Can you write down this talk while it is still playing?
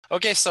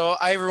Okay, so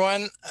hi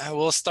everyone.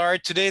 We'll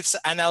start today. It's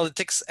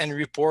analytics and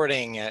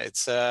reporting.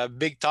 It's a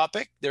big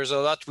topic. There's a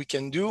lot we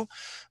can do.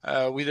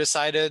 We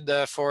decided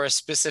for a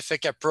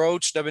specific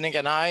approach, Dominic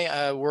and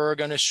I, we're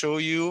going to show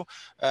you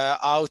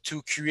how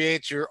to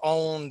create your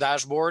own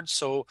dashboard.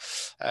 So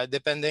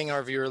depending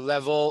on your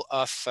level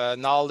of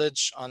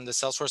knowledge on the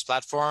Salesforce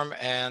platform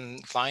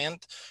and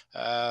client,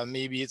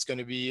 maybe it's going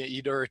to be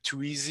either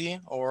too easy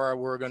or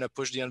we're going to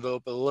push the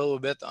envelope a little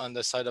bit on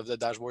the side of the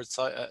dashboard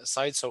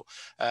side. So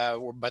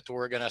but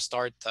we're going to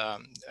start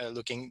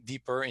looking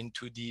deeper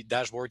into the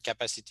dashboard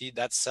capacity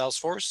that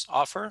Salesforce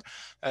offer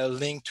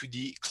linked to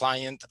the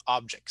client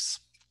objects.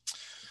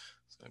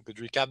 So good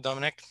recap,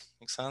 Dominic.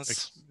 Makes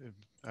sense?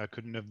 I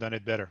couldn't have done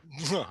it better.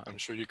 I'm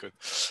sure you could.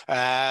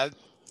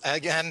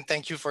 Again,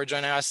 thank you for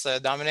joining us,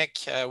 Dominic.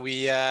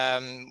 We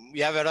have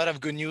a lot of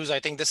good news. I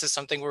think this is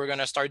something we're going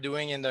to start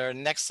doing in the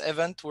next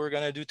event we're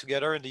going to do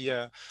together.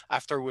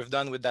 After we've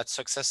done with that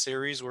success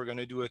series, we're going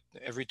to do it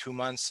every 2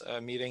 months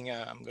meeting.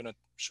 I'm going to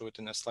show it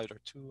in a slide or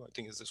two. I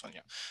think it's this one.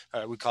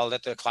 Yeah, we call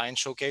it the client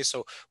showcase.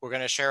 So we're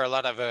going to share a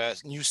lot of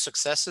new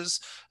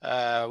successes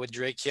with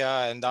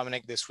Drakia and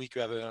Dominic this week.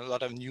 We have a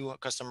lot of new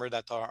customers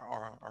that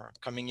are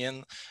coming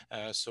in.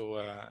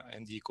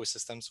 In the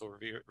ecosystem, so we're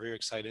very, very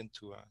excited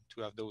to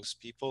have those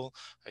people.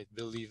 I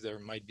believe there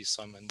might be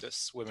some in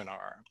this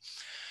webinar.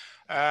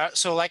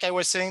 So like I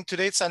was saying,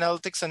 today it's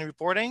analytics and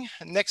reporting.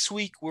 Next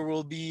week, we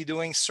will be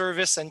doing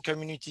service and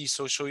community.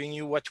 So showing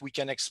you what we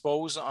can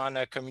expose on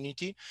a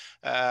community.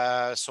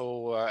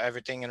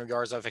 Everything in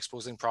regards of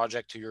exposing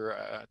project to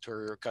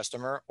your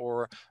customer,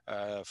 or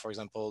for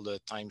example, the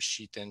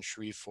timesheet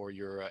entry for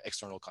your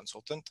external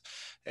consultant.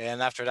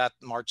 And after that,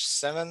 March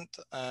 7th,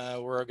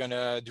 we're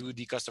gonna do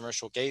the customer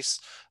showcase.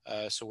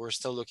 So we're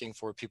still looking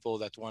for people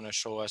that want to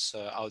show us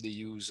how they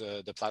use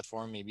the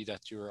platform. Maybe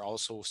that you're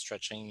also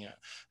stretching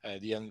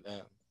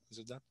is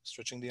it that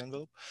stretching the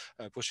envelope,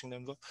 pushing the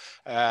envelope?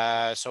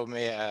 We're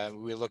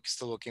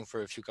still looking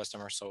for a few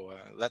customers. So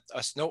let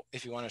us know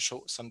if you want to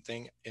show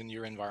something in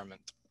your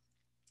environment.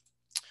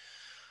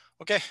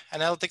 Okay,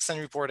 analytics and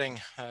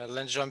reporting.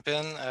 Let's jump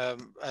in.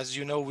 As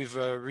you know, we've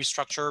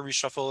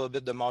reshuffled a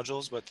bit the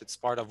modules, but it's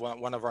part of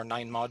one of our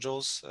 9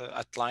 modules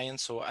at Klient.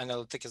 So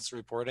analytics and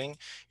reporting,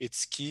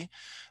 it's key.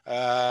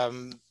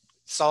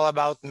 It's all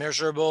about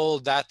measurable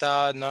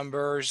data,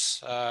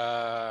 numbers.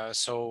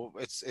 So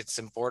it's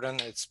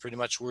important. It's pretty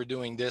much, we're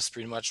doing this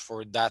pretty much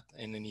for that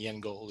in the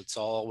end goal. It's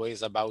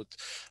always about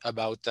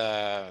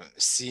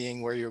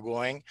seeing where you're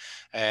going.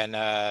 And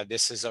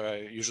this is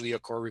usually a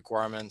core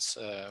requirements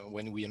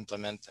when we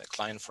implement a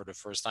client for the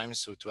first time.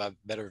 So to have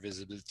better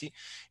visibility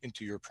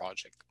into your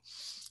project.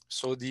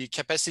 So the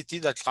capacity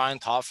that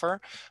client offer,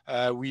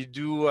 we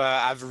do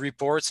have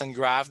reports and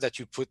graph that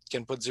you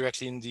can put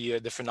directly in the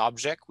different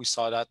object. We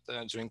saw that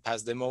during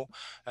past demo.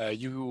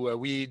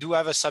 We do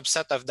have a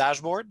subset of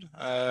dashboard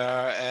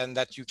and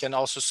that you can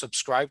also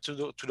subscribe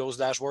to those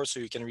dashboards, so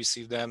you can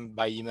receive them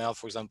by email,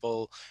 for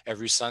example,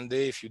 every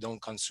Sunday if you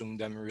don't consume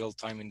them real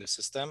time in the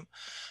system.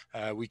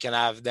 We can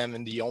have them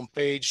in the home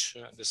page.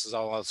 This is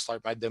how I'll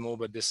start my demo,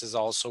 but this is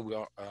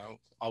also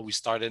how we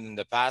started in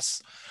the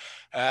past.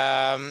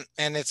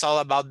 And it's all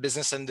about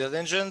business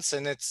intelligence,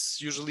 and it's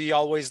usually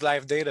always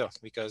live data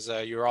because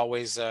you're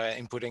always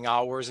inputting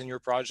hours in your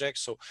project.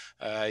 So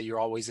you're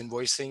always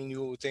invoicing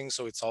new things.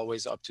 So it's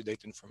always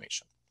up-to-date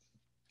information.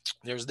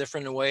 There's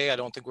different way. I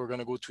don't think we're going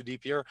to go too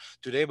deep here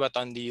today, but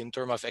in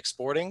terms of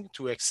exporting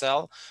to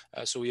Excel.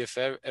 So if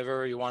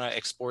ever you want to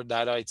export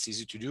data, it's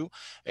easy to do.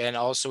 And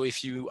also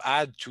if you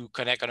add to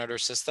connect another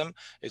system,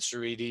 it's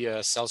really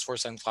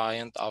Salesforce and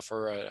Client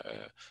offer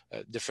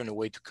a different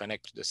way to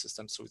connect to the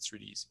system. So it's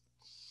really easy.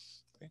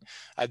 Okay.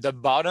 At the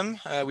bottom,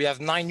 we have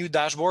 9 new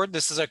dashboard.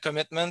 This is a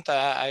commitment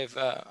I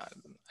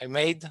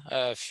made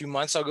a few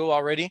months ago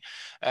already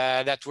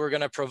that we're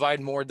going to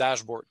provide more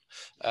dashboard.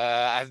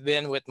 I've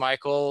been with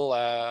Michael,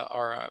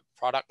 our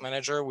product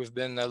manager. We've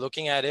been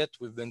looking at it.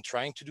 We've been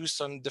trying to do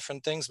some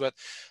different things, but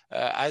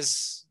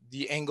as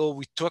the angle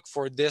we took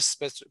for this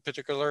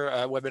particular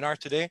webinar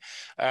today,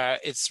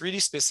 it's really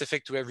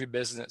specific to every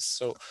business.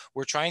 So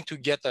we're trying to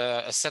get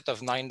a set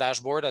of 9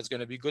 dashboard that's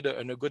going to be good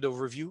and a good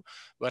overview,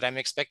 but I'm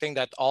expecting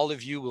that all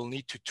of you will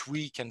need to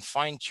tweak and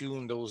fine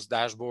tune those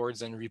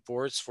dashboards and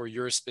reports for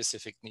your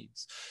specific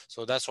needs.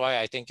 So that's why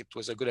I think it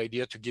was a good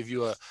idea to give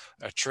you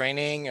a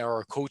training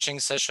or a coaching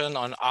session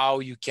on how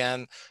you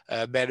can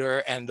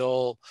better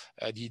handle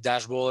the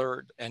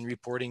dashboard and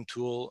reporting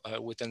tool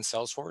within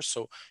Salesforce,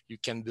 so you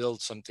can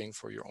build something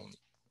for your own.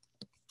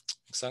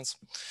 Make sense?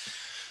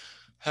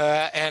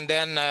 And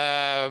then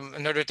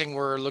another thing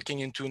we're looking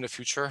into in the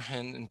future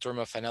in terms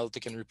of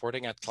analytic and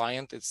reporting at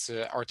Client, it's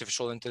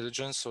artificial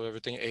intelligence. So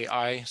everything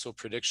AI, so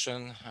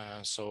prediction,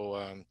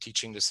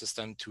 teaching the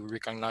system to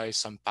recognize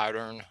some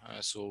pattern,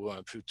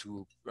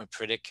 to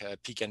predict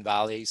peak and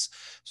valleys.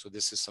 So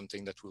this is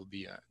something that we'll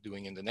be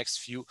doing in the next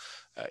few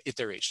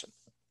iteration.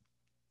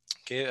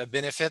 Okay,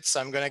 benefits,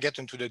 I'm going to get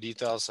into the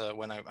details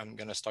when I'm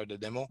going to start the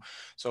demo.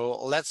 So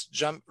let's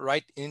jump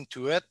right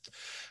into it.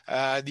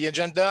 The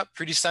agenda,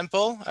 pretty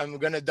simple. I'm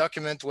going to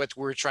document what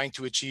we're trying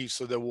to achieve.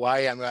 So the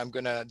why, I'm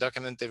going to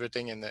document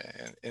everything in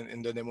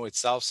the demo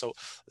itself. So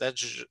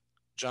let's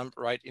jump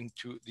right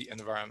into the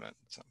environment.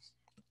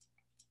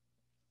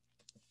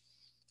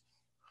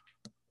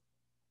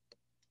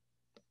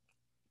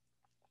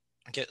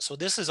 Okay, so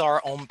this is our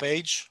home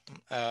page.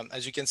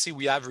 As you can see,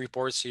 we have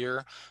reports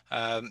here.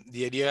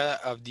 The idea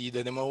of the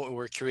demo,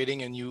 we're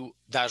creating a new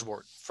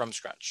dashboard from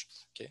scratch.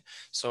 Okay,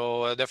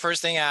 so the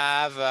first thing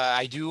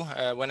I do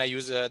when I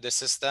use the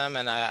system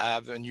and I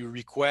have a new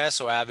request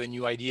or I have a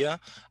new idea,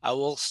 I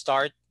will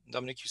start.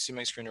 Dominic, you see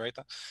my screen, right?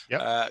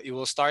 Yep. You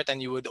will start and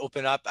you would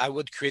open up. I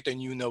would create a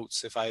new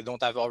notes if I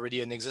don't have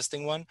already an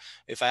existing one.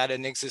 If I had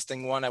an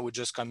existing one, I would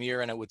just come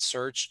here and I would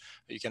search.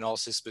 You can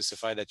also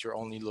specify that you're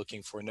only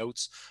looking for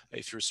notes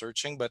if you're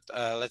searching. But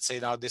let's say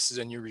now this is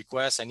a new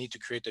request. I need to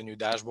create a new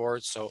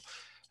dashboard. So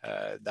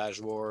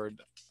dashboard,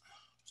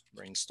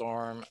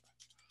 brainstorm.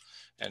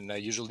 And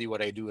usually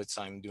what I do is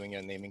I'm doing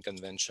a naming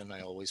convention.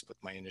 I always put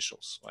my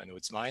initials, so I know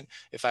it's mine.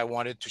 If I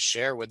wanted to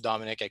share with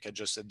Dominic, I could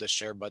just hit the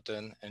share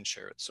button and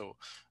share it. So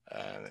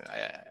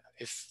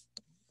if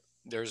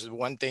there's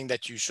one thing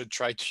that you should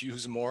try to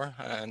use more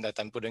and that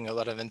I'm putting a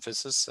lot of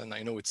emphasis, and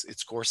I know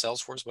it's core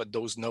Salesforce, but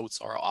those notes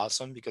are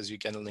awesome because you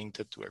can link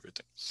it to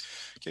everything.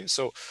 Okay,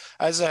 so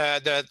as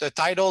the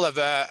title of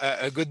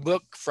a good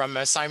book from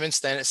Simon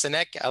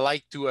Sinek, I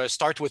like to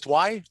start with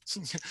why.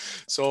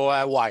 So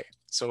why?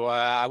 So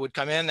I would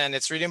come in, and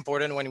it's really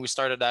important when we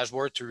start a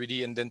dashboard to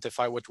really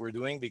identify what we're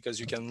doing, because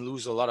you can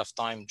lose a lot of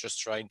time just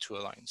trying to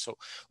align. So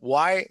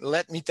why?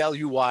 Let me tell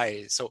you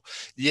why. So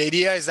the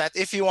idea is that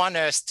if you want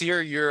to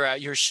steer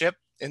your ship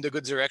in the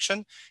good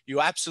direction, you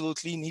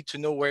absolutely need to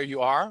know where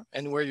you are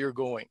and where you're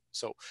going.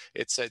 So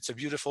it's a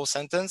beautiful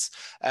sentence,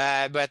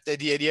 but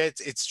the idea,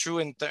 it's true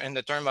in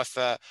the term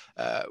of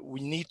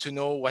we need to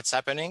know what's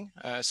happening.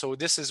 So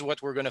this is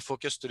what we're going to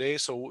focus today.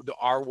 So the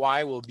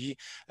RY will be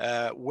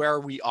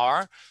where we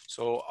are.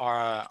 So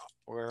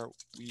where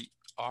we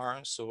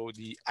are. So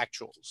the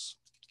actuals.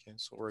 Okay,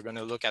 so we're going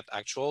to look at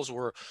actuals.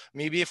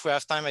 Maybe if we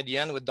have time at the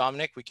end with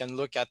Dominic, we can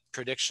look at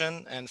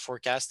prediction and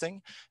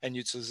forecasting and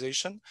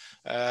utilization.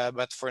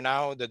 But for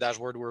now, the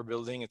dashboard we're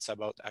building, it's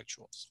about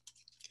actuals.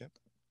 Okay.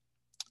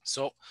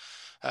 So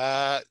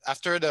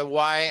after the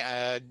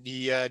why,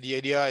 the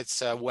idea,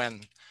 it's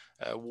when.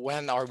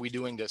 When are we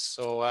doing this?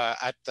 So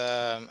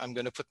I'm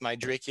going to put my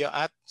Drakia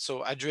at.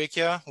 So at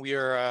Drakia, we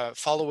are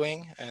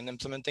following and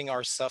implementing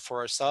for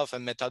ourselves a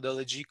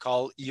methodology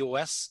called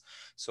EOS.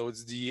 So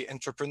it's the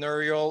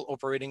Entrepreneurial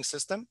Operating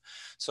System.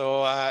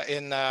 So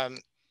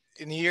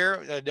in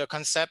here, the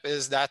concept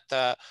is that,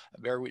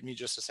 bear with me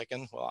just a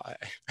second while I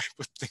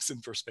put things in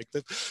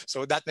perspective.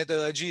 So that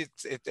methodology,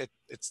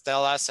 it's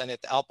tell us and it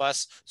help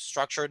us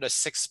structure the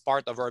 6th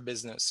part of our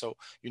business. So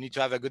you need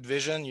to have a good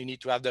vision. You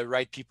need to have the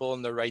right people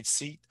in the right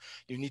seat.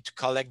 You need to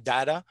collect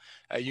data.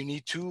 You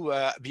need to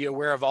be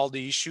aware of all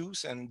the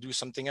issues and do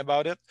something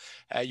about it.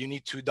 You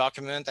need to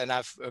document and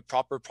have a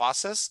proper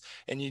process,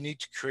 and you need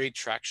to create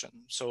traction.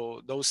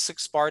 So those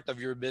 6 parts of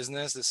your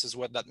business, this is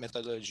what that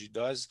methodology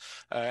does,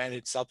 and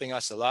it's helping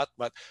us a lot.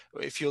 But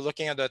if you're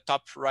looking at the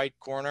top right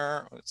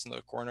corner, it's not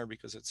a corner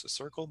because it's a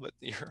circle, but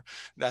here,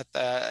 that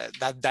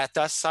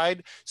data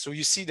side. So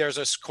you see there's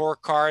a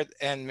scorecard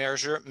and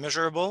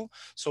measurable.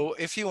 So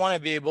if you want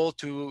to be able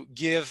to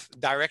give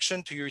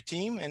direction to your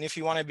team, and if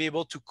you want to be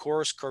able to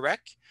course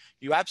correct,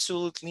 you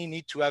absolutely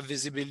need to have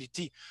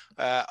visibility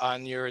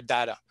on your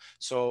data.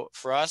 So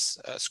for us,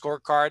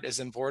 scorecard is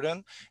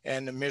important,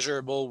 and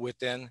measurable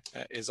within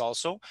is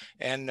also.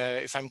 And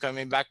if I'm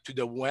coming back to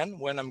the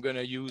when I'm going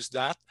to use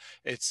that,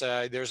 it's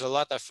there's a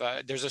lot of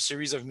there's a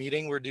series of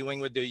meetings we're doing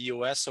with the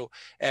EOS. So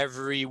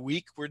every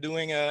week we're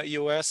doing a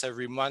EOS.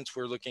 Every month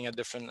we're looking at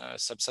different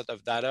subset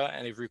of data,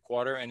 and every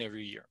quarter and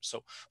every year.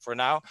 So for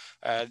now,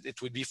 it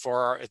would be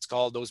it's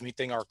called, those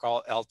meetings are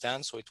called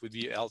L10. So it would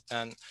be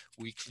L10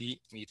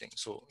 weekly meeting.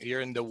 So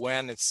here in the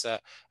when, it's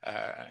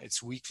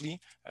weekly,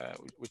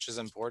 which is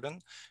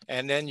important.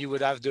 And then you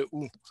would have the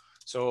who.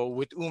 So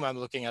with whom I'm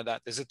looking at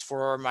that. Is it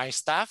for my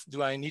staff?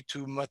 Do I need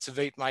to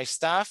motivate my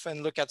staff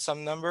and look at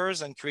some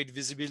numbers and create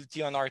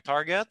visibility on our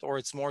target? Or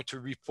it's more to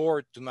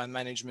report to my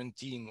management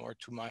team or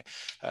to my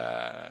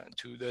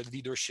to the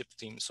leadership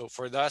team? So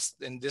for us,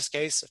 in this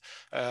case,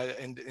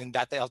 in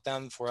that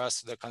L10, for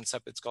us, the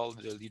concept, it's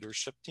called the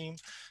leadership team.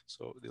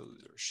 So the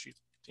leadership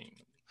team.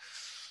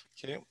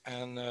 Okay,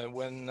 and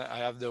when I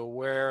have the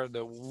where,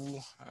 the who,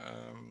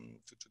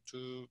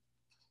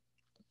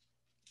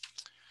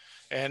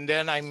 and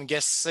then I'm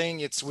guessing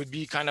it would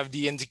be kind of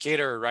the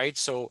indicator, right?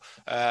 So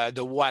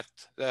the what,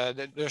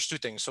 there's 2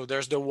 things. So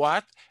there's the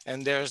what,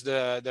 and there's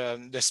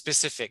the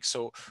specific.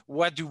 So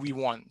what do we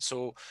want?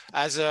 So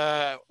as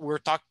we're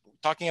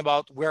talking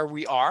about where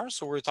we are.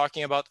 So we're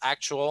talking about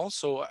actuals.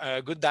 So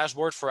a good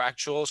dashboard for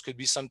actuals could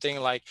be something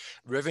like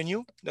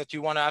revenue that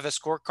you want to have a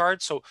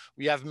scorecard. So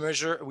we have a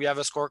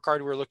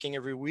scorecard we're looking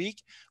every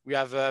week. We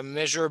have a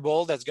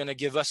measurable that's going to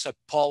give us a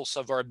pulse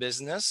of our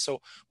business.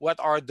 So what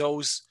are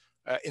those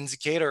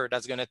indicator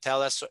that's going to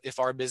tell us if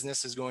our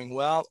business is going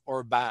well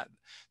or bad?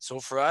 So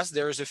for us,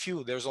 there's a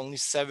few. There's only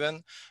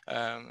 7.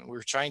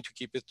 We're trying to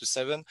keep it to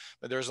 7,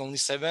 but there's only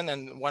 7,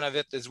 and one of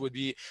it would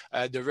be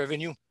the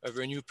revenue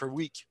per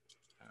week,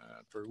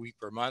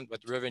 per month,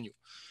 but revenue.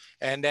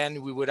 And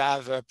then we would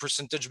have a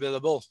percentage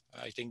billable.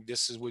 I think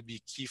this would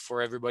be key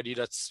for everybody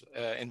that's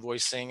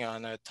invoicing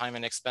on a time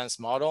and expense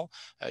model.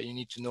 You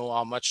need to know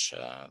how much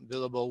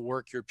billable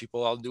work your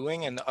people are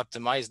doing and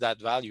optimize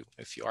that value.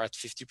 If you are at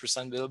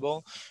 50%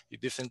 billable, you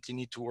definitely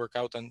need to work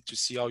out and to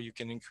see how you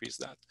can increase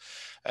that.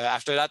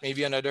 After that,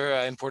 maybe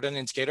another important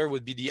indicator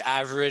would be the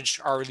average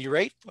hourly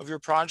rate of your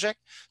project.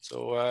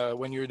 So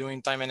when you're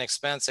doing time and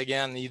expense,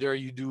 again, either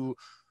you do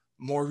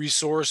more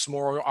resource,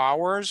 more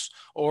hours,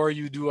 or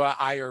you do a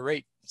higher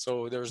rate.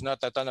 So there's not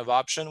a ton of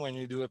option when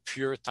you do a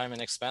pure time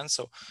and expense.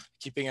 So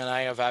keeping an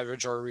eye of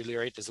average or hourly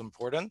rate is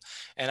important.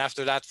 And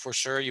after that, for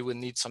sure, you would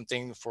need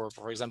something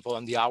for example,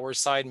 on the hour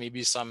side,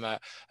 maybe some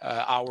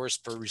hours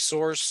per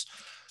resource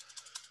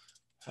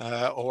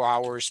or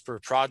hours per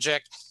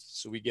project.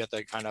 So we get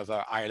a kind of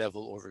a high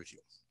level overview.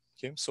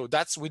 Okay, so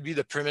that would be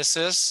the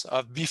premises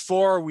of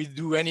before we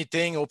do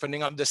anything,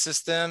 opening up the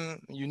system,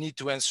 you need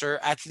to answer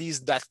at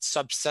least that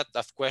subset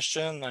of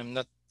question. I'm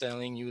not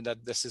telling you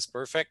that this is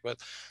perfect, but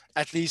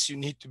at least you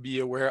need to be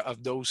aware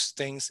of those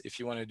things if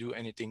you want to do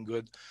anything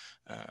good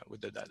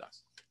with the data.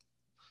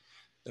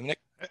 Dominic?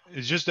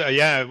 It's just,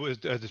 yeah, it was,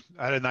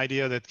 I had an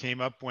idea that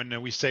came up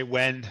when we say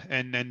when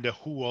and then the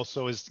who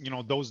also is,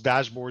 those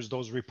dashboards,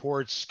 those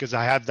reports, because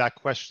I have that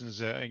questions,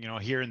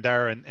 here and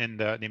there in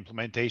the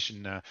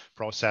implementation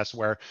process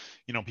where,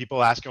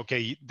 people ask,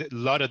 okay, a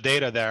lot of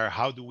data there.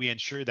 How do we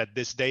ensure that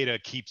this data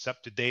keeps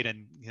up to date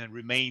and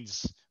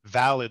remains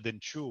valid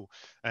and true?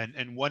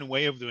 And one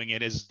way of doing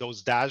it is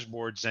those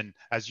dashboards. And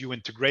as you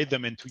integrate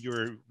them into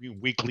your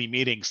weekly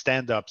meeting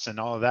stand-ups and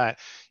all of that,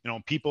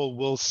 people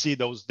will see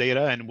those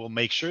data and will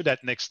make sure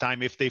that next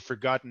time, if they've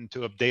forgotten to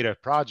update a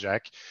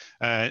project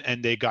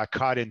and they got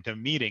caught into a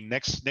meeting,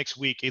 next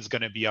week it's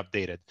going to be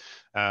updated.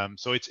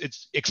 So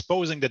it's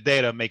exposing the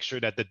data, make sure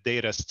that the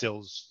data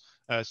still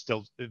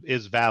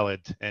is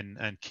valid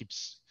and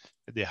keeps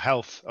the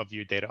health of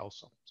your data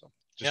also. So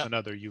just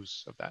another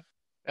use of that.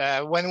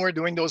 When we're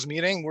doing those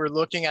meetings, we're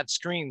looking at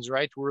screens,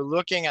 right? We're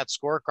looking at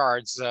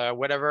scorecards,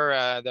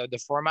 whatever the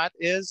format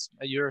is,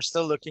 you're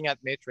still looking at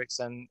matrix,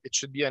 and it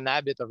should be an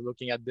habit of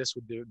looking at this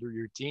with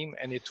your team,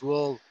 and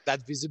that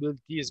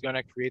visibility is going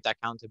to create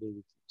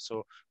accountability.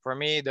 So for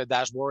me, the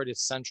dashboard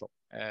is central.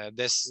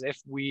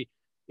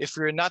 If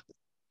we're not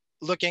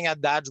looking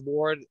at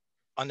dashboard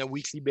on a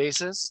weekly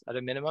basis at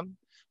a minimum,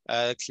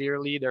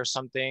 clearly there's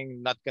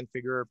something not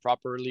configured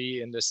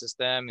properly in the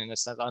system, in a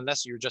sense,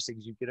 unless you're just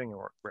executing your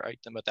work, right?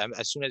 But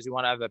as soon as you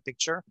want to have a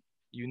picture,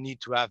 you need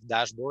to have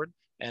dashboard,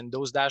 and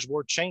those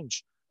dashboard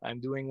change. I'm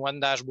doing one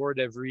dashboard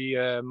every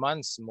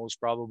month, most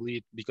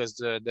probably, because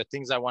the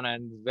things I want to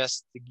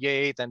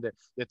investigate and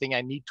the thing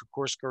I need to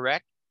course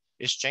correct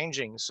is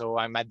changing. So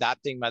I'm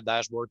adapting my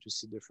dashboard to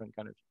see different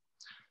kind of.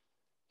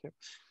 Okay.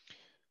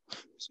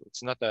 So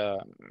it's not a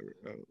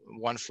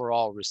one for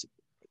all recipe.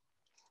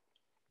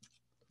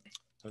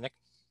 So Nick?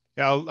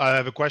 Yeah, I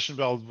have a question,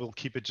 but we'll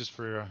keep it just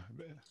for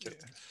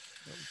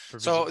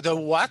so the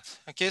what?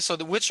 Okay, so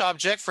the which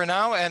object for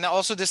now, and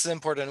also this is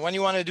important. When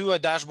you want to do a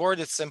dashboard,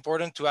 it's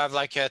important to have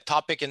like a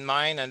topic in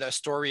mind and a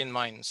story in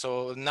mind.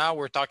 So now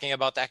we're talking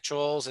about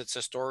actuals, it's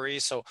a story.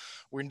 So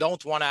we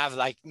don't want to have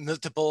like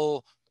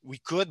multiple, we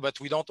could, but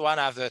we don't want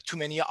to have too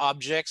many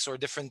objects or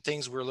different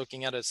things we're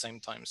looking at the same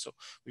time. So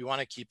we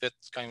want to keep it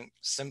kind of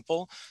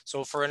simple.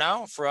 So for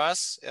now, for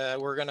us,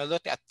 we're going to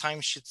look at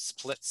timesheet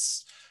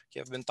splits. Okay,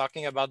 I've been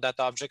talking about that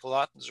object a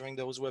lot during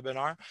those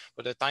webinars,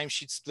 but the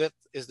timesheet split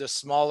is the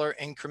smaller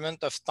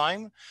increment of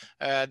time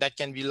that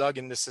can be logged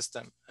in the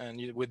system.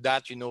 And with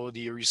that,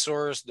 the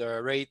resource, the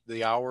rate,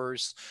 the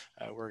hours.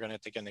 We're going to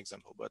take an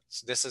example, but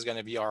this is going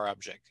to be our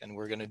object, and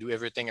we're going to do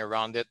everything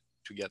around it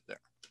to get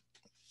there.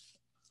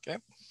 Okay,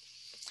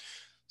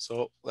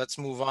 so let's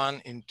move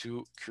on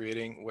into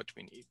creating what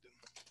we need.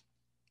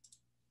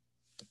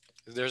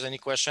 If there's any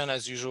question,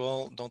 as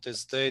usual, don't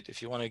hesitate.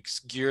 If you want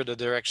to gear the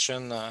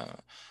direction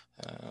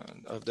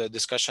of the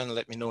discussion,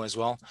 let me know as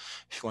well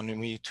if you want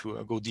me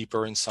to go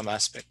deeper in some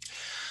aspect.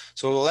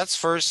 So let's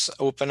first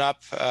open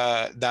up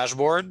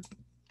dashboard.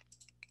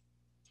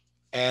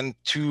 And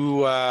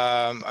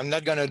I'm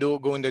not going to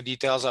go into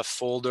details of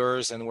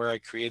folders and where I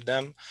create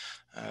them,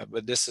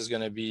 but this is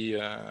going to be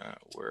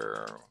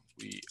where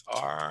we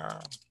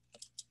are,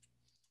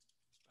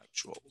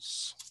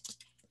 actuals.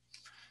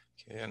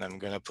 Okay, and I'm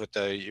going to put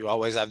you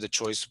always have the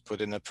choice to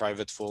put in a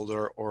private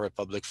folder or a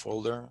public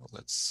folder.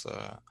 Let's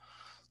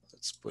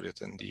put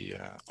it in the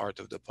art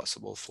of the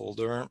possible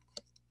folder.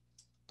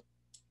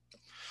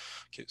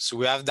 Okay, so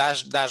we have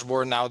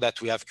dashboard now that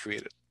we have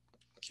created.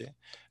 Okay,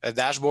 a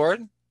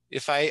dashboard.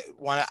 If I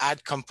want to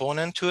add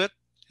component to it,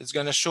 it's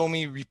going to show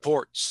me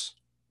reports.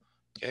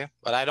 Okay,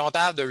 but I don't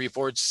have the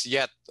reports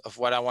yet of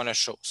what I want to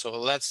show. So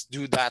let's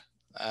do that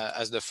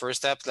as the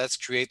first step. Let's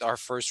create our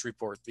first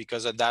report,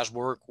 because a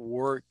dashboard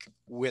work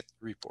with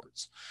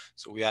reports.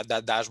 So we had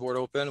that dashboard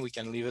open. We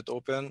can leave it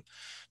open.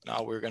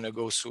 Now we're going to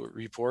go to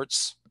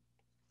reports.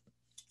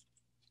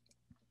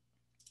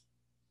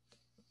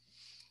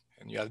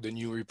 And you have the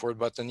new report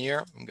button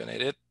here. I'm going to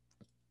hit it.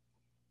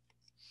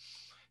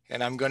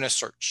 And I'm going to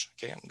search.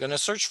 Okay, I'm going to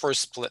search for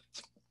split.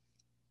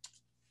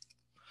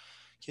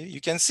 Okay,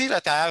 you can see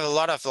that I have a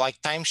lot of like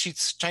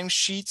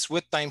timesheets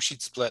with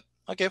timesheet split.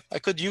 Okay, I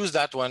could use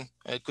that one.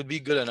 It could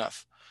be good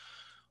enough.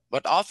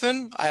 But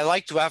often I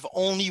like to have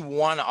only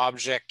one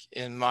object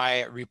in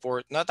my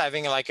report, not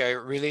having like a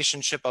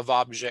relationship of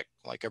object,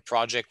 like a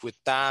project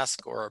with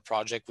task or a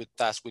project with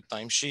task with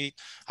timesheet.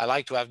 I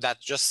like to have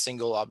that just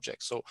single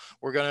object. So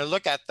we're going to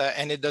look at that,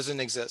 and it doesn't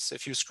exist.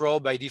 If you scroll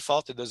by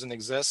default, it doesn't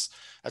exist,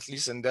 at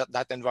least in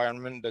that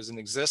environment doesn't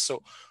exist.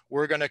 So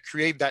we're going to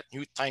create that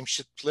new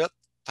timesheet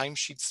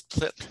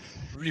split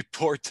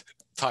report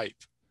type.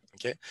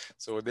 Okay,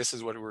 so this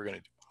is what we're going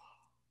to do,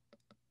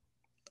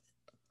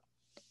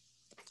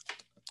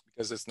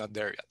 because it's not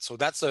there yet. So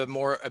that's a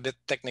bit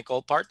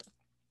technical part.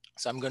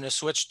 So I'm going to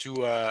switch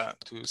to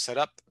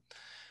setup.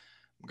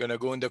 I'm going to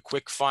go into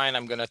quick find.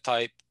 I'm going to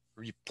type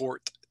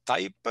report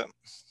type.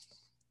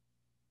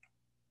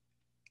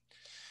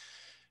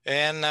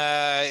 And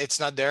it's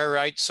not there,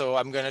 right? So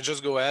I'm going to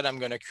just go ahead. I'm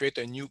going to create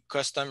a new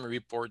custom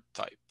report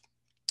type.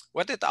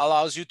 What it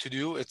allows you to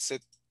do,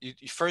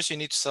 first you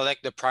need to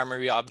select the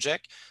primary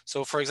object.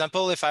 So for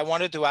example, if I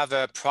wanted to have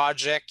a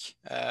project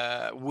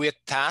with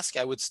task,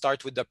 I would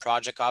start with the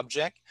project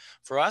object.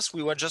 For us,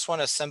 we would just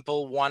want a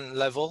simple one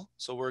level.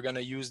 So we're going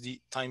to use the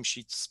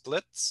timesheet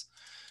splits.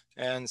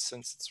 And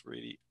since it's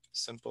really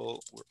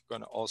simple, we're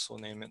going to also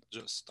name it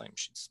just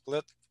timesheet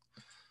split.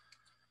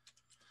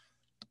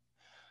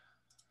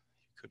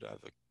 You could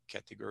have a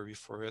category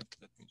for it.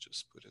 Let me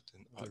just put it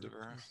in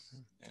other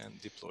and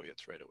deploy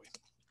it right away.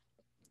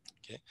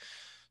 Okay,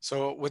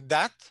 so with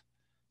that,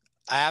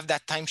 I have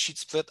that timesheet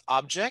split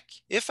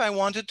object. If I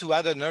wanted to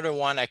add another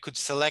one, I could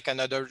select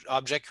another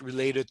object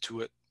related to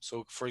it.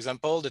 So for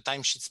example, the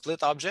timesheet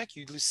split object,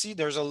 you see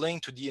there's a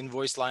link to the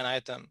invoice line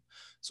item.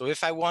 So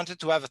if I wanted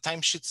to have a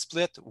timesheet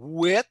split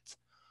with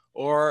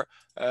or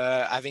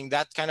having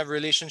that kind of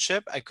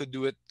relationship, I could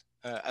do it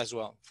as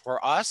well.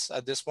 For us,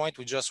 at this point,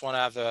 we just want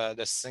to have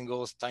the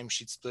single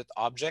timesheet split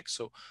object.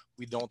 So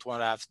we don't want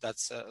to have that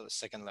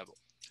second level.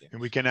 And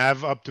we can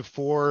have up to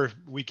four.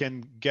 We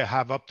can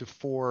have up to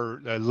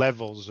four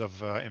levels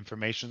of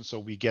information. So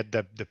we get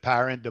the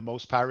parent, the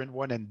most parent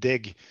one, and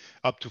dig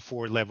up to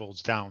four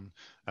levels down,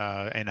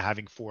 and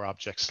having four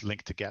objects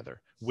linked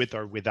together with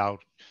or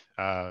without.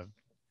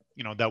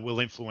 That will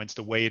influence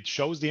the way it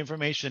shows the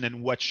information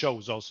and what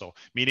shows also.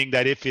 Meaning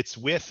that if it's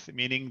with,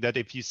 meaning that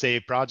if you say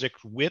a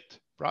project with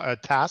a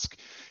task,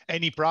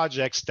 any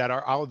projects that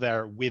are out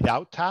there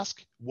without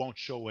task won't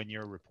show in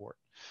your report.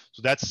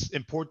 So that's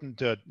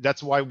important.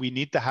 That's why we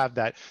need to have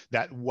that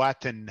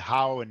what and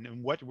how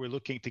and what we're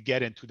looking to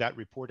get into that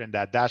report and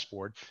that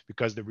dashboard,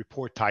 because the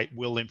report type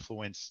will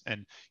influence,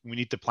 and we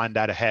need to plan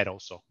that ahead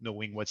also,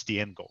 knowing what's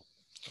the end goal.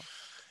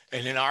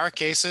 And in our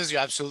cases,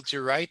 you're absolutely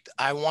right.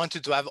 I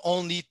wanted to have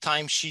only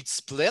timesheet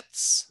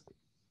splits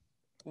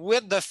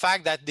with the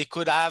fact that they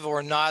could have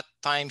or not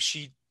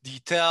timesheet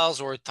details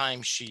or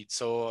timesheet.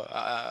 So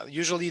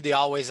usually they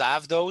always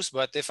have those,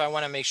 but if I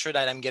want to make sure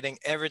that I'm getting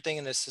everything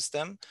in the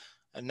system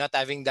and not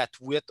having that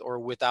with or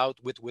without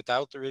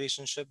the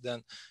relationship,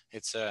 then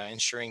it's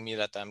ensuring me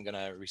that I'm going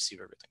to receive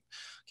everything.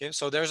 Okay,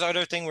 so there's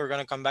other thing. We're going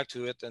to come back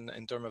to it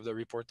in terms of the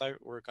report type.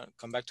 We're going to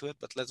come back to it,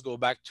 but let's go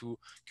back to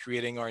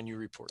creating our new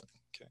report.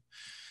 Okay.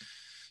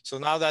 So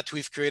now that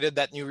we've created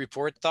that new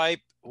report type,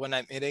 when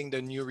I'm hitting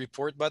the new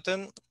report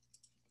button,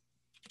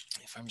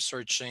 if I'm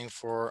searching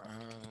for,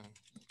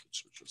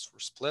 search for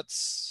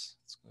splits,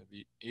 it's going to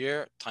be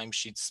here,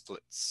 timesheet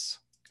splits.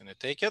 I'm going to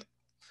take it.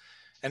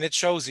 And it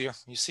shows here,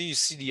 you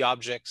see the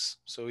objects.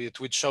 So it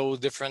would show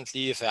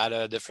differently if I had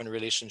a different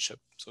relationship.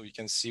 So you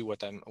can see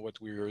what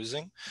we're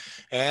using.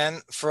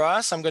 And for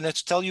us, I'm going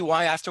to tell you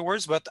why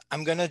afterwards, but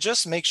I'm going to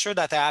just make sure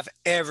that I have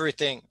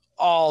everything,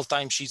 all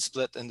timesheet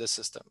split in the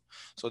system.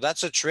 So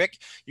that's a trick.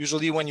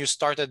 Usually when you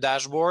start a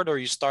dashboard or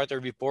you start a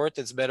report,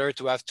 it's better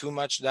to have too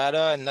much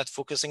data and not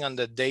focusing on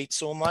the date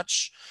so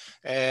much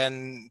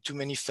and too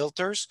many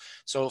filters.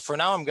 So for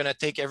now, I'm going to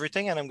take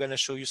everything and I'm going to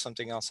show you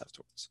something else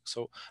afterwards.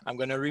 So I'm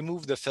going to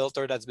remove the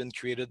filter that's been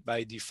created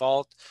by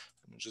default.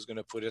 I'm just going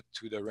to put it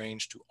to the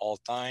range to all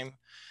time,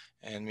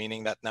 and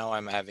meaning that now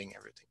I'm having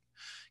everything.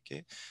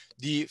 Okay.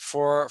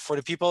 For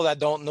the people that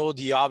don't know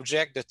the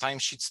object, the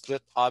timesheet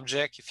split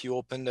object, if you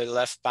open the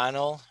left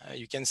panel,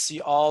 you can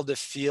see all the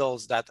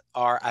fields that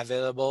are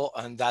available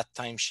on that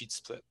timesheet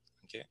split.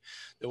 Okay.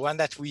 The one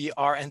that we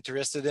are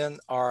interested in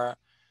are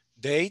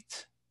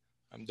date.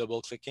 I'm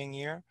double clicking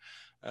here.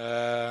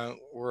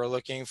 We're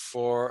looking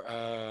for,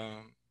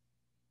 I'm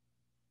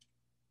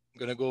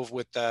going to go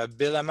with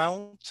bill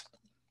amount.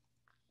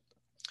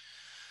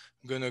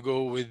 I'm going to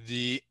go with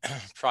the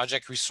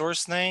project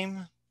resource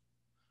name.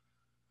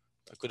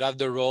 I could have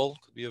the role,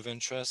 could be of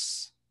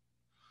interest.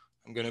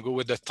 I'm going to go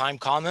with the time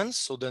comments,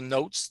 so the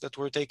notes that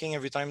we're taking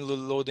every time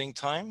loading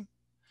time.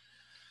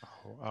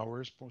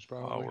 Hours, most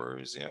probably.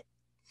 Hours, yeah.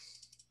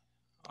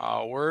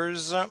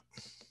 Hours.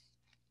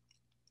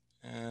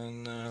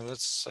 And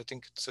I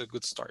think it's a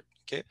good start.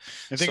 Okay.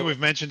 I think So we've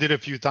mentioned it a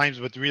few times,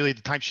 but really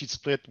the timesheet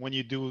split, when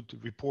you do the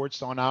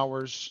reports on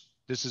hours,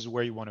 this is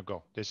where you want to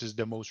go. This is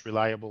the most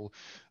reliable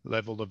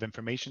level of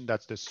information.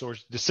 That's the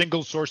source, the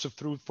single source of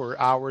truth for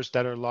hours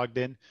that are logged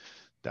in.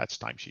 That's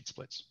timesheet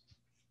splits.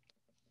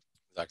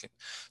 exactly.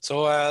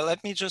 So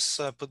let me just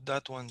put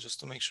that one just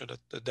to make sure that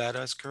the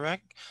data is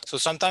correct. So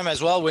sometime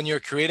as well, when you're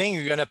creating,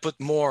 you're gonna put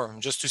more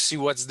just to see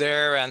what's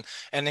there. And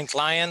in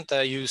client,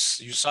 you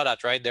saw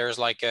that, right? There's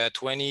like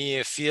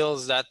 20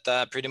 fields that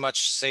pretty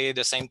much say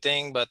the same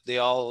thing, but they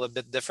all a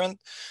bit different.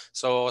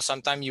 So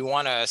sometimes you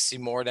wanna see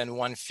more than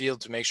one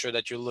field to make sure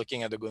that you're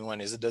looking at the good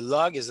one. Is it the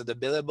log? Is it the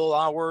billable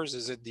hours?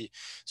 Is it the,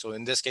 so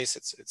in this case,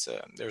 it's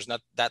there's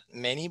not that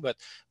many, but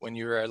when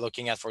you're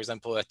looking at, for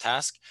example, a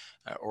task,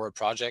 or a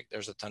project,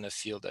 there's a ton of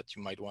field that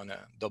you might want to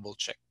double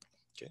check.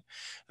 Okay,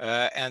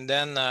 and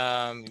then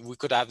we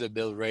could have the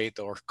bill rate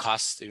or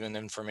cost even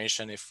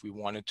information if we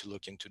wanted to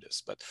look into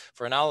this. But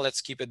for now,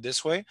 let's keep it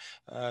this way.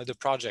 The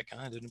project,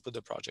 I didn't put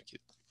the project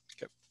yet.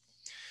 Okay,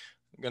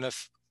 I'm gonna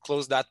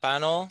close that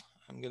panel.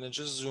 I'm gonna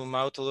just zoom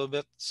out a little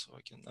bit so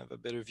I can have a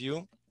better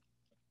view.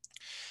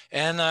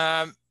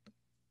 And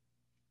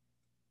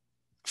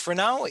for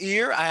now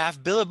here, I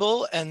have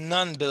billable and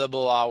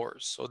non-billable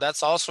hours. So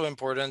that's also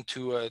important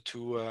to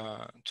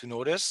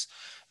notice.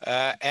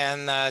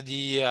 And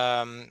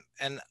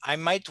I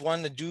might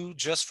want to do,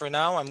 just for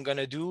now, I'm going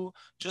to do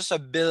just a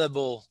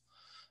billable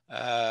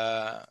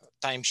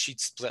timesheet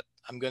split.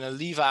 I'm going to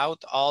leave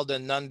out all the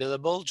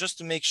non-billable just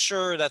to make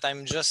sure that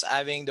I'm just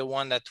having the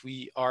one that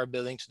we are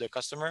billing to the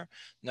customer,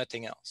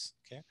 nothing else.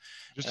 Okay.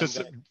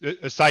 Just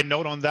a side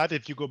note on that,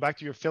 if you go back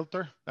to your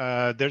filter,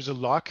 there's a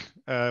lock.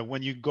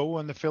 When you go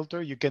on the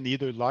filter, you can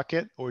either lock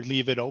it or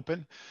leave it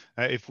open.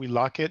 If we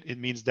lock it, it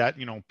means that,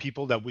 you know,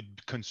 people that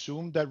would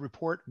consume that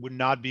report would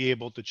not be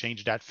able to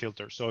change that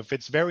filter. So if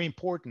it's very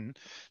important,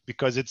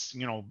 because it's,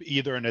 you know,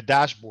 either in a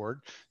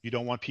dashboard, you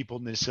don't want people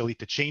necessarily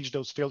to change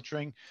those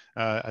filtering.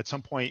 At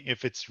some point,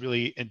 if it's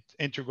really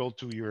integral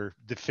to your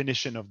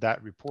definition of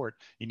that report,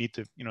 you need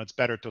to, you know, it's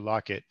better to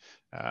lock it,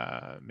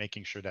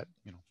 making sure that,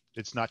 you know,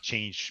 it's not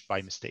changed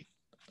by mistake.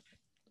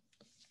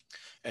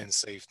 And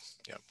saved.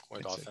 Yeah,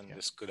 quite It's often yeah.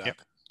 this could Yep.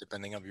 happen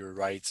depending on your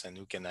rights and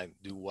who can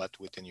do what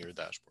within your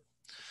dashboard.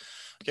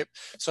 Okay,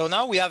 so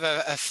now we have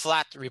a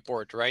flat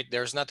report, right?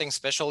 There's nothing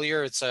special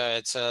here. It's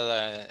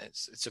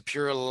a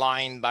pure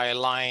line by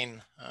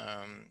line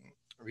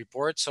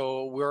report.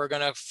 So we're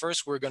gonna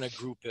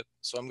group it.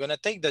 So I'm gonna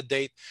take the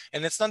date,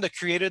 and it's not the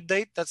created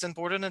date that's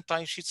important in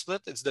timesheet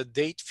split. It's the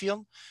date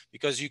field,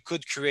 because you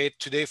could create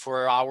today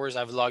for hours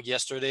I've logged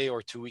yesterday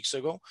or 2 weeks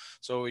ago.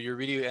 So you're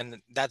really,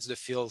 and that's the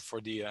field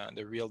for the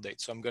real date.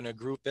 So I'm gonna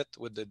group it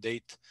with the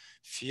date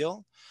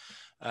field.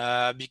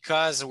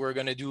 Because we're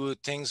going to do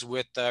things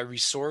with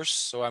resource.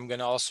 So I'm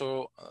going to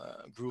also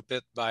group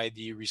it by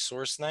the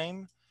resource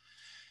name,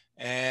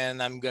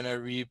 and I'm going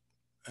to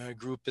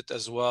group it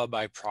as well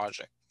by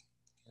project.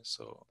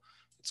 So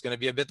it's going to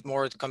be a bit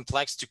more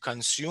complex to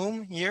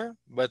consume here,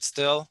 but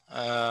still,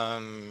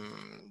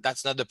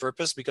 that's not the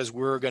purpose, because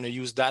we're going to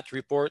use that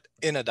report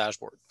in a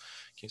dashboard.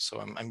 Okay,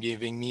 so I'm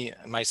giving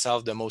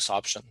myself the most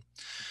option.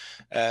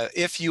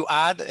 If you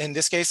add, in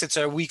this case, it's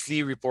a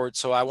weekly report.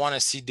 So I want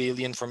to see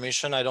daily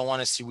information. I don't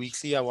want to see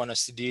weekly. I want to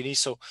see daily.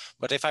 So,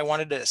 but if I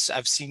wanted to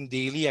have seen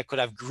daily, I could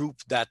have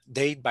grouped that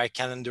date by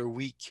calendar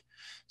week.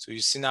 So you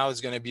see now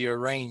it's going to be a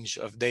range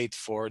of date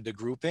for the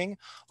grouping,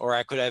 or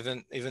I could have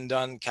even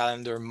done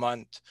calendar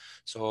month.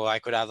 So I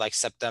could have like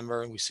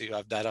September, and we see you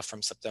have data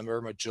from September,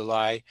 but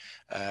July,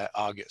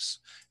 August.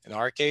 In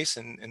our case,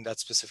 in that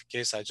specific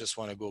case, I just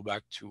want to go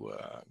back to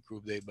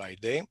group day by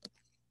day.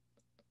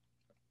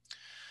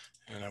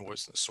 And I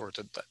was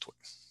sorted that way.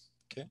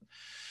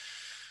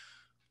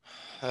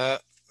 Okay.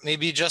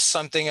 Maybe just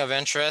something of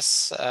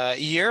interest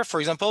here. For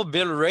example,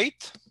 bill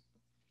rate.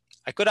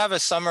 I could have a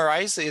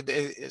summarize.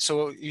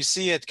 So you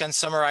see it can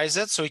summarize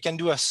it. So you can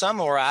do a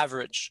sum or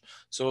average.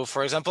 So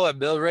for example, a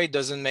bill rate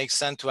doesn't make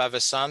sense to have a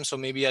sum. So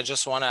maybe I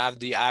just want to have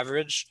the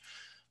average.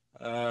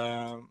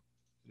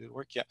 Did it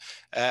work? Yeah.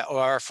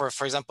 Or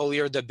for example,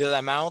 here the bill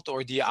amount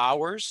or the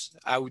hours,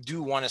 I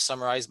do want to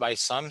summarize by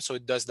sum. So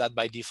it does that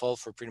by default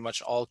for pretty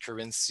much all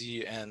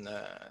currency and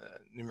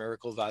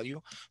numerical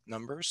value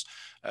numbers.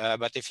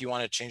 But if you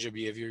want to change the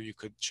behavior, you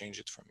could change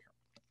it from here.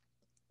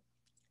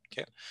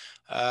 Okay.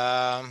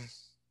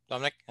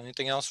 Dominic,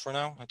 anything else for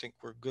now? I think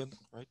we're good,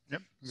 right?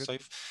 Yep. Good.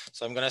 Safe.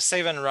 So I'm gonna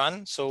save and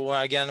run. So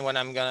again, when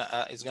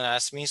it's gonna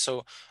ask me.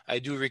 So I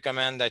do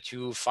recommend that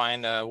you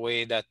find a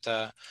way that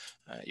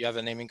you have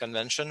a naming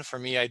convention. For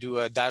me, I do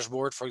a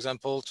dashboard, for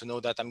example, to know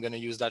that I'm gonna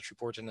use that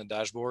report in the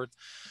dashboard.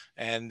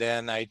 And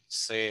then I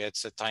say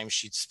it's a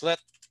timesheet split,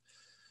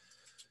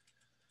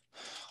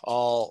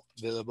 all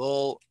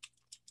billable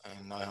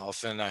And I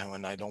often,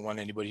 when I don't want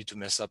anybody to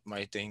mess up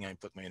my thing, I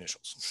put my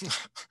initials.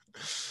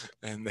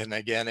 And then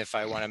again, if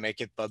I want to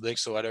make it public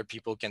so other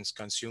people can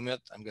consume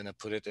it, I'm going to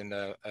put it in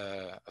a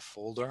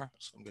folder.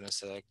 So I'm going to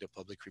select the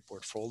public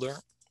report folder.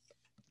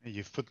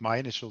 You've put my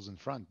initials in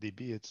front,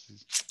 DB.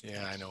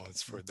 Yeah, I know,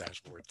 it's for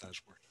dashboard.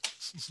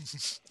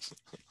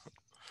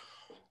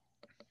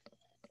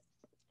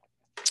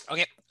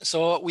 Okay,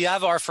 so we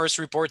have our first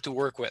report to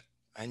work with.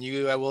 And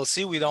you will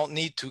see we don't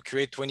need to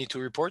create 22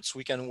 reports.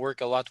 We can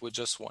work a lot with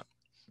just one.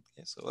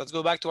 Okay, so let's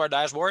go back to our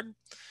dashboard.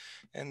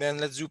 And then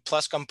let's do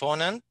plus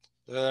component,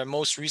 the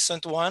most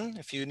recent one.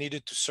 If you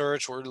needed to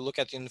search or look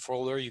at in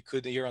folder, you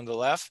could here on the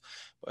left,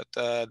 but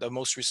the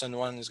most recent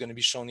one is going to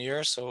be shown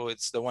here. So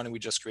it's the one we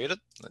just created.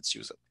 Let's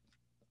use it.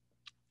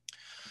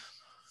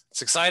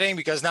 It's exciting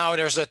because now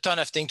there's a ton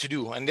of things to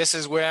do. And this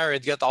is where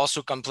it gets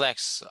also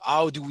complex.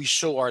 How do we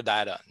show our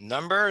data?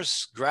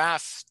 Numbers,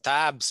 graph,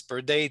 tabs, per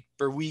date,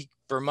 per week,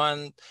 per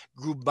month,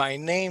 group by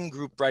name,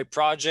 group by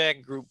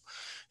project, group.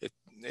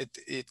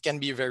 It can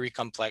be very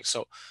complex.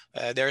 So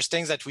there's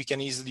things that we can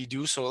easily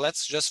do. So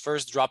let's just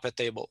first drop a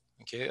table.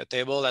 Okay, a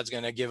table that's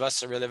going to give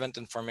us relevant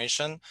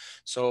information.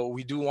 So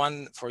we do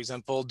one, for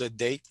example, the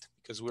date,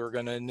 because we're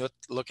going to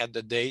look at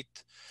the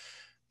date.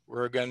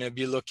 We're going to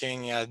be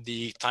looking at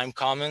the time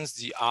comments,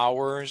 the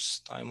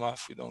hours, time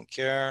off, we don't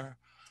care.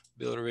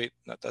 Bill rate,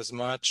 not as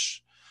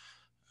much.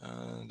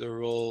 The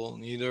role,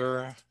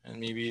 neither, and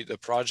maybe the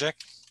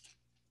project.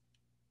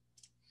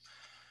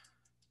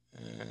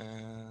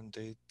 And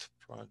date,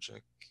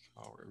 project,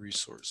 our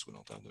resource. We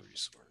don't have the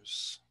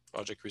resource.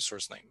 Project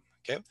resource name.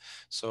 Okay,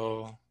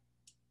 so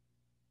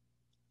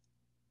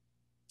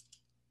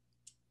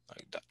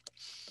like that.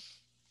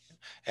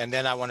 And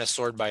then I want to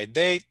sort by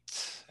date,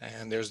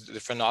 and there's a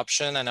different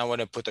option, and I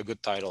want to put a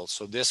good title.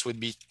 So this would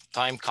be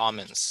time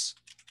comments.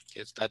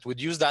 Okay, that would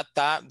use that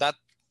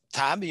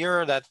tab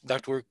here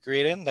that we're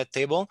creating, that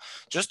table,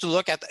 just to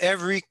look at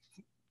every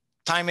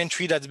time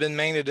entry that's been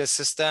made in the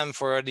system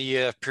for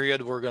the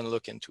period we're going to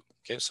look into.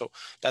 Okay, so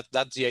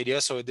that's the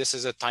idea. So this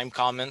is a time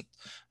comment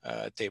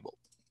table.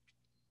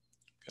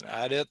 I'm going to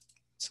add it.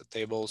 It's a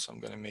table, so I'm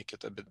going to make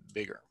it a bit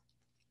bigger.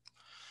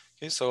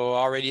 Okay, so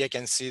already I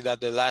can see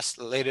that the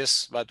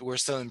latest, but we're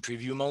still in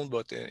preview mode,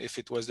 but if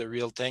it was the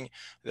real thing,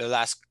 the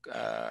last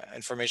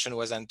information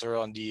was entered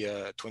on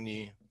the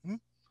 20.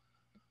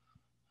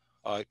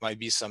 It might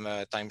be some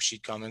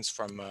timesheet comments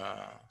from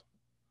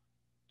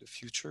the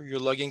future. You're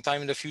logging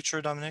time in the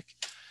future, Dominic?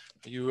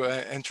 Are you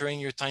entering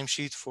your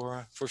timesheet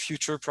for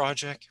future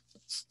project?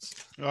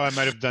 Oh, I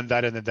might have done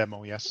that in the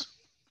demo, yes.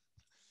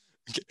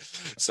 Okay.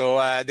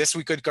 So this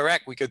we could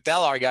correct. We could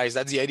tell our guys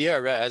that's the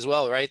idea as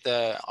well, right?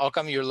 How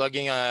come you're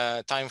logging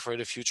time for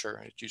the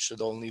future? You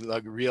should only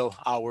log real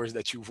hours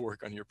that you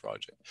work on your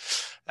project.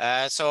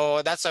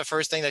 So that's the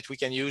first thing that we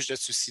can use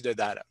just to see the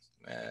data.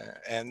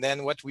 And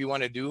then what we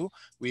want to do,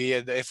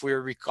 if we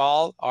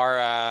recall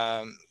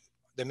our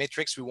the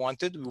matrix we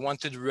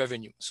wanted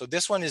revenue. So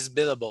this one is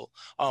billable.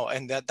 Oh,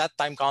 and that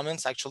time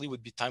comments actually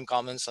would be time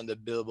comments on the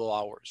billable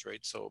hours, right?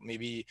 So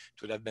maybe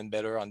it would have been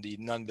better on the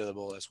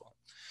non-billable as well.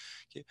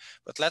 Okay,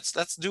 but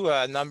let's do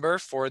a number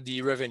for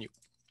the revenue.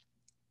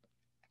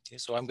 Okay,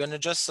 so I'm gonna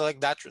just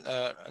select that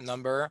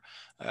number.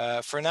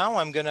 For now,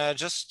 I'm gonna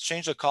just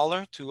change the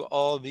color to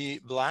all be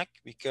black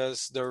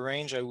because the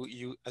range,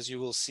 as you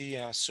will see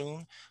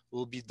soon,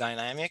 will be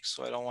dynamic.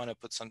 So I don't want to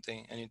put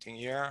anything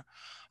here.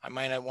 I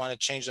might want to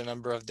change the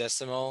number of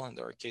decimal. In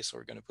our case,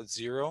 we're gonna put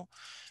 0,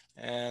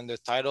 and the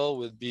title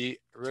would be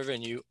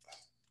revenue.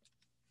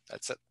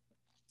 That's it.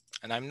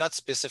 And I'm not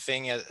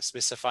specifying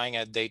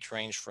a date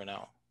range for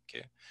now.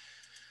 Okay.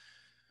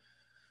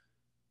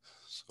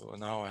 So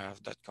now I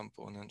have that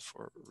component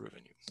for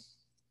revenue.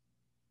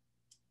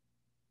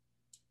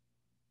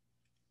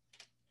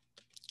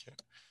 Okay.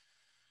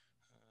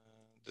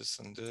 This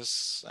and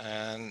this,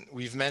 and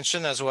we've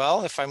mentioned as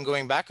well, if I'm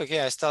going back, okay,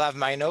 I still have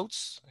my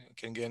notes. I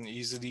can again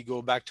easily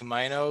go back to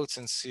my notes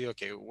and see,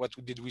 okay, what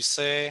did we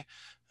say?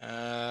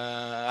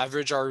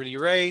 Average hourly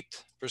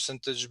rate,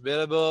 percentage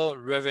billable,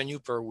 revenue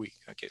per week.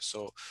 Okay,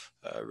 so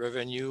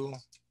revenue,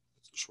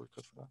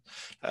 shortcut for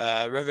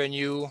that.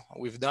 Revenue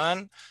we've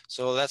done.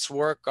 So let's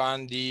work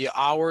on the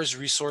hours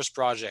resource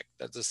project.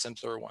 That's a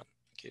simpler one.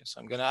 Okay,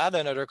 so I'm gonna add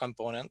another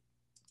component.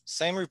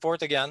 Same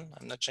report again.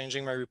 I'm not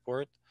changing my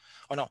report.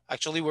 Oh no,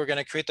 actually we're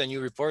gonna create a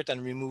new report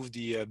and remove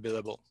the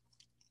billable.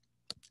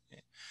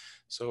 Okay.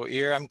 So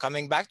here I'm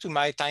coming back to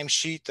my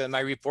timesheet,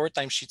 my report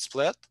timesheet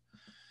split.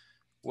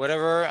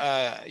 Whatever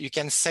you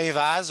can save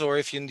as, or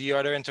if in the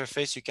other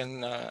interface you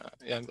can,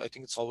 yeah, I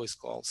think it's always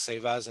called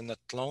save as and not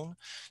clone.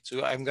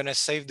 So I'm gonna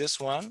save this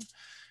one,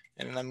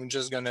 and I'm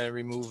just gonna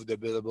remove the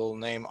billable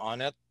name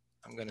on it.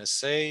 I'm gonna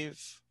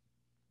save.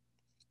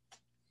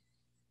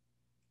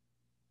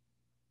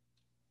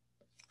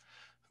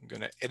 I'm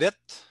gonna edit.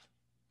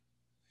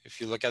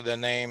 If you look at the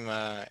name,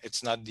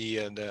 it's not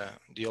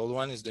the old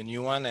one, it's the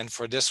new one. And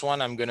for this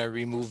one, I'm gonna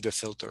remove the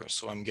filter.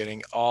 So I'm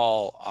getting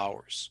all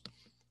hours.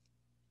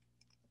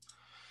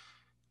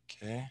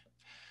 Okay,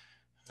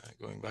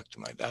 going back to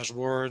my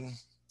dashboard.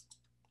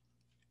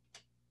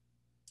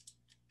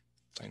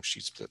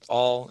 timesheet split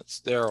all, it's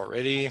there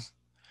already.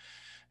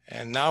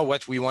 And now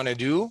what we want to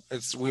do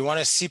is we want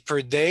to see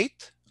per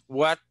date,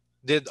 what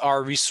did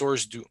our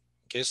resource do?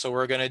 Okay, so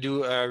we're going to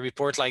do a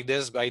report like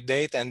this by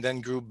date and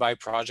then group by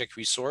project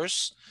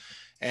resource.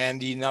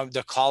 And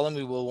the column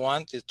we will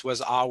want, it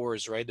was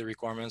hours, right? The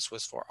requirements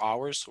was for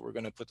hours. So we're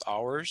going to put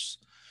hours.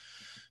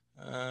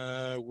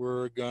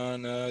 We're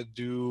going to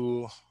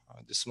do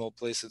decimal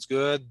place. It's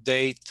good.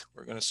 Date,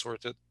 we're going to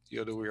sort it the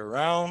other way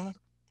around.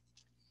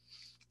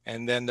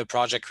 And then the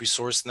project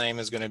resource name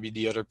is going to be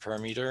the other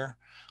parameter.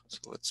 So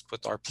let's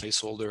put our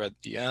placeholder at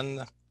the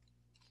end.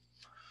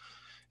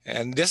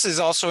 And this is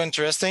also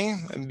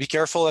interesting. Be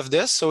careful of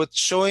this. So it's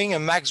showing a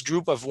max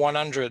group of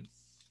 100,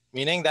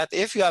 meaning that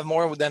if you have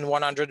more than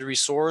 100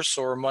 resource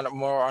or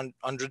more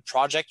 100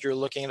 project you're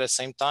looking at the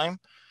same time,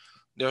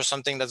 there's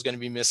something that's going to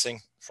be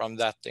missing from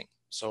that thing.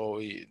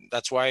 So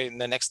that's why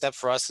the next step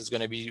for us is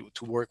going to be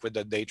to work with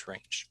the date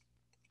range.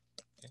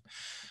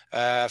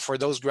 For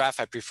those graphs,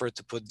 I prefer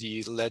to put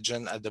the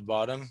legend at the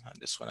bottom.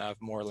 This one I have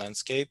more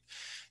landscape.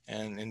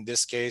 And in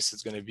this case,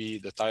 it's going to be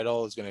the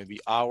title is going to be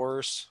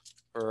hours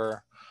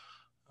per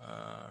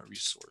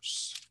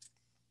resource.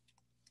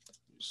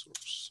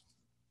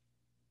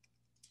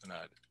 And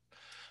I'm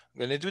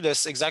going to do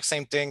this exact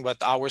same thing,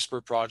 but hours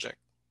per project.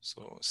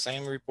 So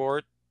same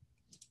report.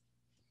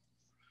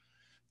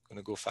 I'm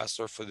going to go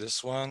faster for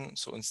this one.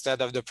 So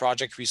instead of the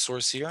project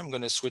resource here, I'm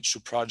going to switch to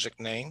project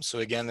name. So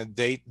again, a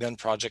date, then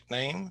project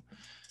name.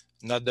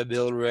 Not the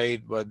bill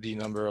rate, but the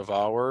number of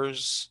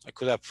hours. I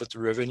could have put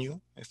revenue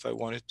if I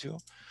wanted to.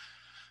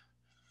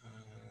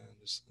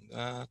 This and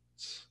that.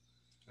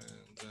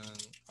 And then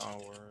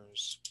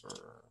hours per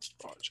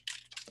project.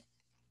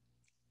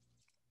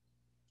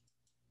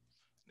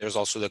 There's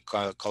also the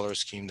color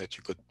scheme that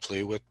you could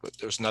play with, but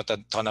there's not a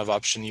ton of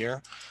option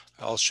here.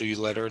 I'll show you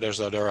later. There's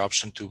other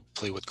option to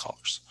play with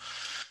colors.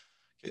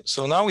 Okay,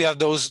 so now we have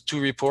those two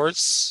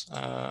reports.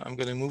 I'm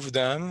going to move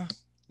them.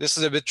 This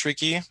is a bit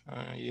tricky.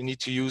 You need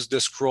to use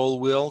the scroll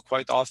wheel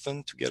quite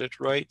often to get it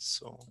right.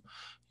 So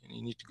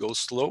you need to go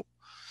slow.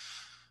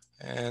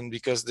 And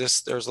because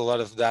there's a lot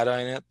of data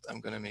in it,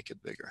 I'm going to make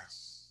it bigger.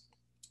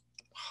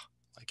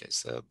 Like I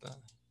said,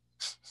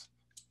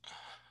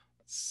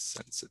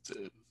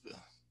 sensitive.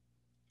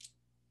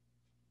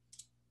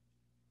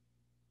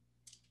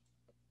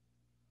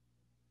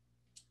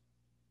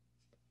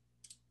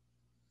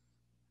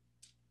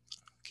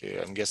 Okay,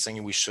 I'm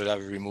guessing we should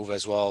have removed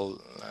as well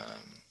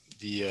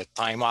the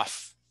time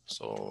off.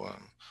 So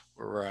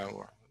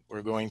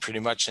we're going pretty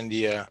much in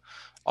the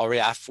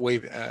already halfway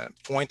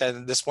point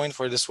at this point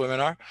for this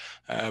webinar,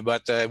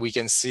 but we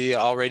can see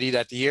already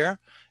that here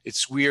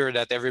it's weird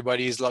that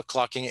everybody is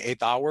clocking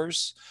 8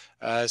 hours.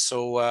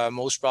 So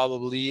most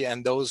probably,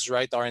 and those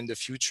right are in the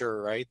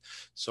future, right?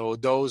 So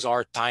those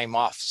are time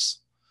offs.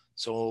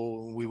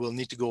 So we will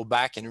need to go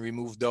back and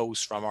remove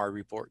those from our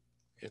report.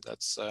 Okay,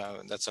 that's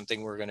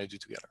something we're going to do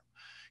together.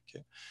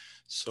 Okay,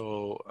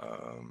 so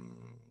I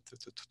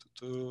think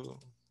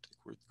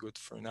we're good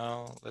for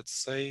now. Let's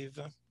save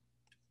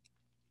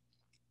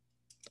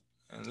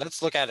and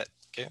let's look at it.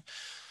 Okay,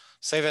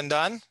 save and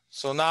done.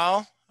 So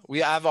now we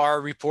have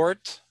our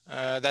report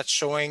that's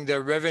showing the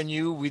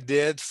revenue we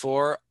did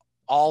for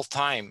all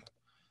time.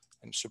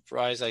 I'm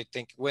surprised. I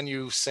think when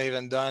you save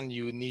and done,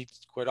 you need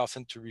quite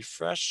often to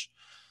refresh.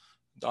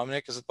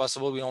 Dominic, is it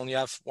possible we only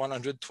have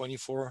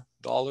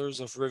 $124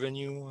 of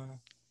revenue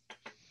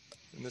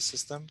in the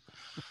system?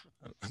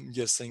 I'm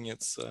guessing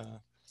it's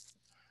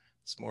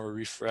more a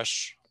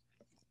refresh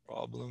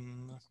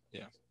problem.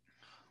 Yeah.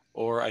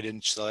 Or I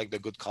didn't select the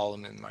good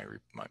column in my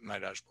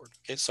dashboard.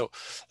 Okay, so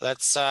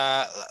let's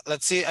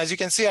see. As you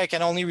can see, I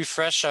can only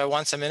refresh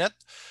once a minute.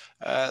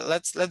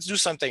 Let's do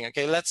something.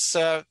 Okay, let's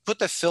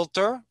put a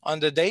filter on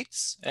the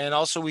dates, and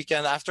also we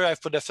can, after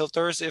I've put the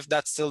filters, if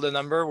that's still the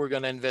number, we're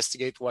going to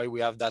investigate why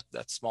we have that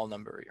small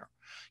number here.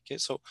 Okay,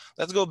 so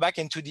let's go back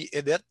into the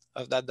edit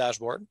of that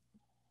dashboard.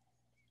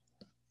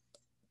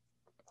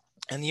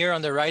 And here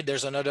on the right,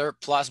 there's another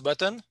plus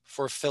button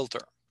for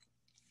filter.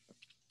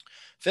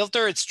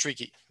 Filter, it's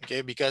tricky,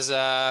 okay? Because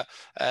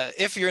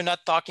if you're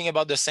not talking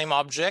about the same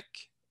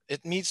object,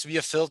 it needs to be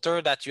a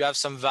filter that you have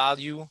some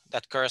value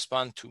that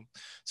correspond to.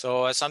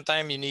 So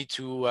sometimes you need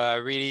to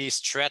really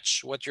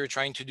stretch what you're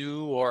trying to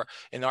do, or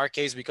in our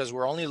case, because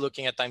we're only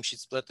looking at timesheet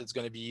split, it's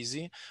going to be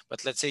easy.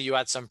 But let's say you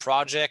had some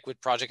project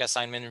with project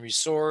assignment and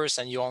resource,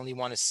 and you only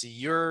want to see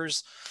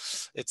yours.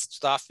 It's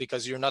tough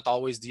because you're not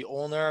always the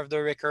owner of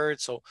the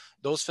record. So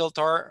those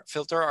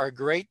filter are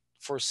great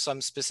for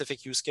some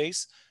specific use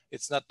case.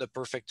 It's not the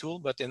perfect tool,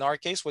 but in our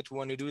case, what we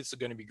want to do is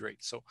going to be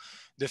great. So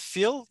the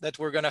field that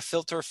we're going to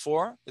filter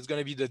for is going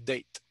to be the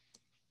date.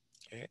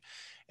 Okay.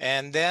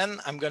 And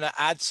then I'm going to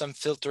add some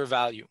filter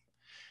value.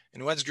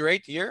 And what's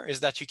great here is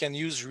that you can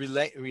use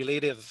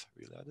relative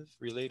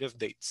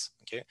dates.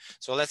 Okay.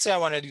 So let's say I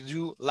wanted to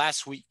do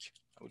last week.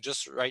 I would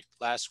just write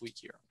last week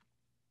here.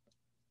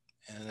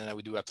 And then I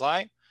would do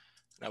apply. And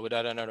I would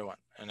add another one.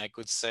 And I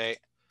could say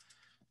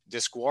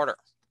this quarter.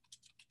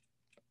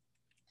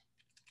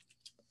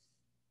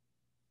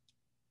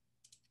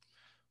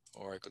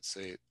 or I could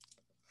say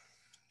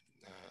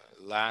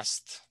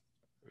last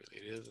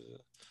related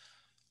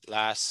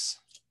last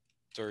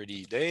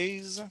 30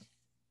 days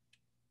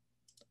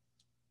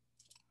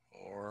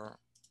or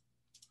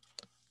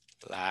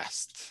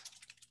last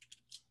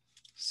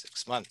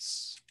 6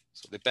 months.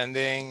 So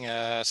depending,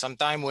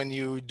 sometime when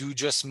you do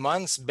just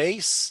months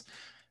base,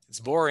 it's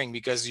boring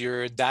because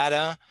your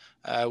data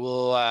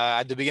will,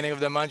 at the beginning of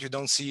the month, you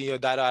don't see your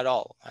data at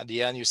all. At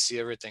the end, you see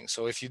everything.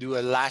 So if you do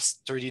a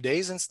last 30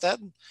 days instead,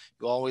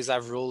 you always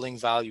have rolling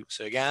value.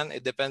 So again,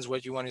 it depends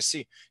what you want to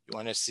see. You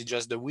want to see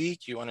just the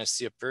week, you want to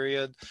see a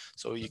period.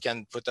 So you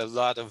can put a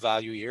lot of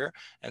value here.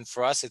 And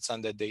for us, it's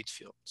on the date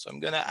field. So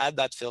I'm going to add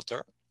that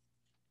filter.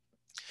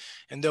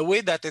 And the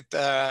way that it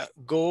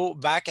go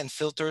back and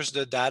filters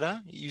the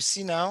data, you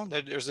see now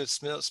that there's a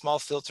small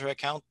filter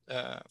account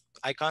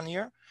icon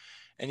here,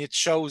 and it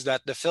shows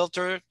that the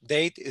filter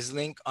date is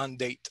linked on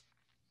date.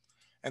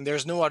 And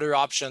there's no other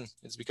option.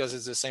 It's because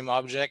it's the same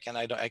object and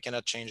I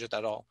cannot change it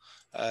at all.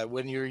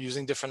 When you're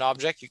using different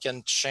object, you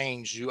can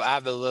change. You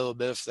have a little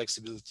bit of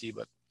flexibility,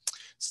 but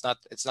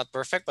it's not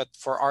perfect. But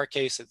for our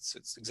case, it's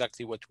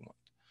exactly what we want.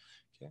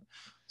 Okay.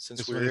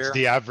 Since we're It's here,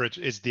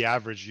 the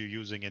average you're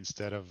using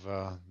instead of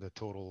the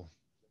total.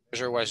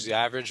 measure was the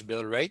average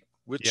bill rate,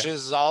 which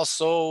is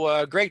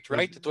also great,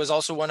 right? It was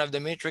also one of the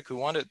metric we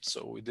wanted,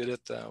 so we did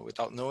it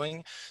without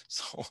knowing.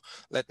 So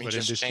let me but in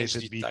just this change case, the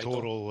it'd be title.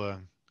 total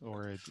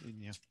or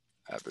yeah.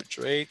 Average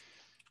rate.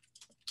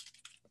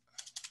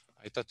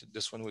 I thought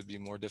this one would be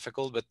more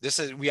difficult, but this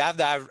is, we have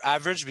the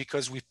average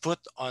because we put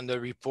on the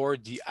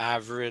report the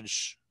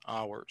average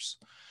hours.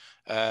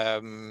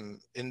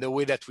 In the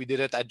way that we did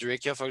it at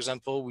Drakia, for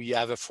example, we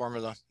have a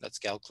formula that's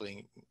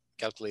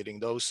calculating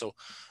those. So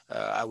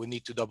I would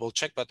need to double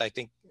check, but I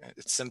think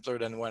it's simpler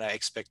than what I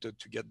expected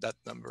to get that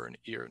number in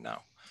here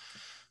now,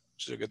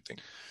 which is a good thing.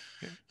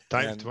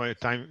 Yeah.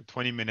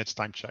 20 minutes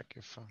time check.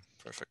 If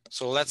perfect.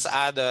 So let's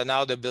add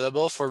now the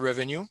billable for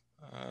revenue.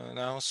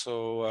 Now,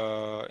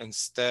 so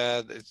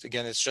instead,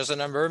 it's just a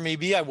number.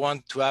 Maybe I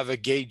want to have a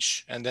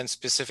gauge and then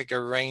specify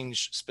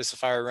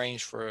a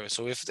range for.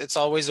 So if it's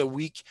always a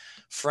week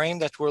frame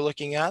that we're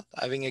looking at,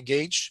 having a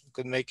gauge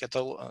could make it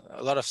a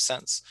lot of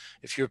sense.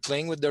 If you're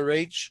playing with the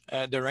range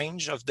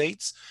of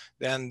dates,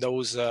 then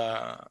those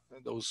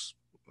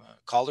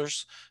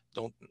colors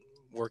don't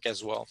work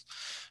as well.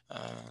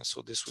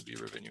 So this would be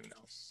revenue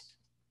now.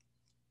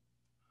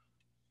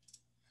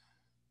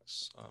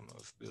 Sum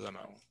of bill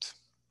amount.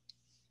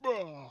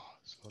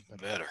 so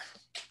better.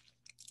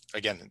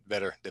 Again,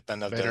 better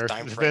depend on the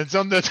time frame. Depends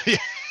on the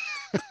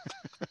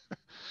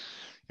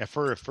yeah,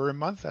 for a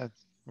month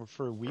or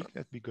for a week,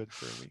 that'd be good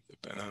for a week.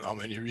 Depending on how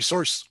many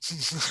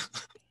resources.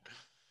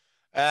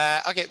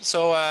 Okay,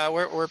 so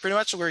we're pretty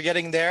much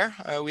getting there.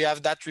 We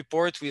have that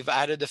report. We've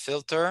added a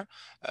filter.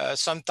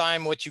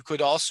 Sometime what you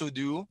could also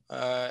do,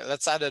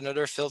 let's add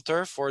another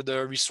filter for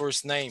the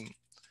resource name.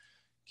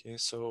 Okay,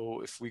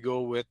 so if we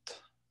go with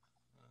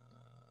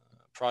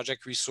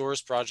project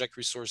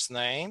resource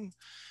name,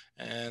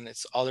 and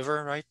it's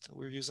Oliver, right?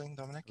 We're using,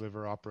 Dominic?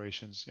 Oliver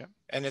operations, yeah.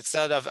 And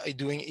instead of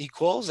doing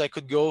equals, I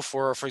could go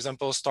for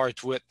example,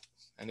 start with.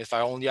 And if I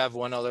only have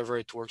one Oliver,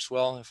 it works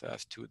well. If I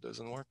have two, it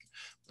doesn't work.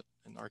 But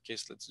in our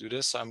case, let's do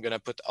this. So I'm going to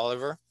put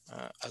Oliver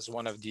as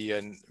one of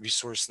the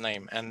resource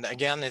name. And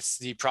again, it's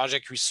the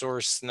project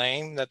resource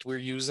name that we're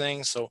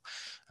using. So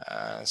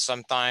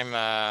sometime,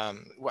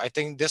 I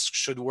think this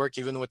should work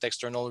even with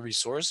external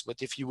resource.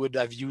 But if you would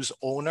have used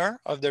owner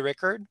of the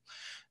record,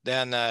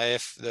 then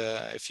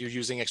if you're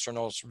using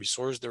external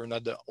resource, they're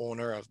not the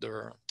owner of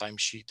their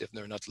timesheet if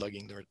they're not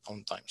logging their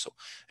own time. So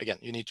again,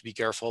 you need to be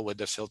careful with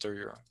the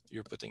filter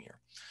you're putting here.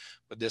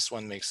 But this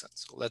one makes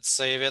sense. So let's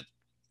save it.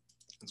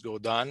 Let's go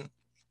done.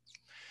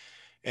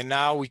 And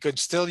now we could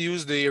still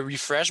use the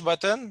refresh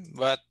button,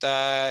 but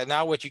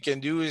now what you can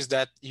do is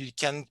that you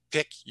can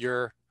pick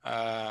your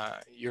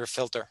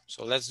filter.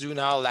 So let's do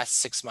now last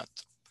 6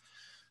 months.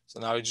 So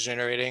now it's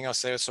generating, I'll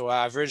say, so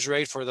average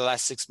rate for the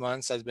last 6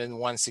 months has been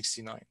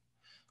 169.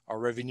 Our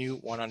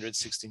revenue,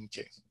 116K.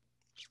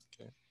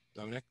 Okay,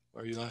 Dominic,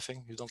 are you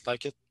laughing? You don't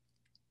like it?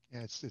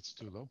 Yeah, it's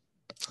too low.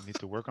 I need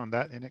to work on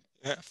that, Nick.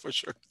 Yeah, for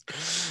sure.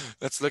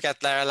 Let's look at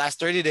the last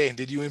 30 days.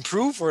 Did you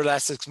improve for the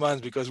last 6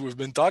 months? Because we've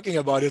been talking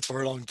about it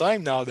for a long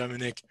time now,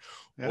 Dominic.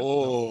 Yeah,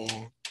 oh,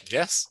 no.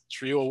 Yes,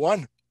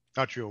 301.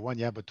 Not 301,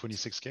 yeah, but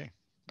 26K.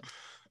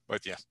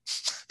 But yeah.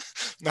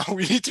 Now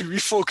we need to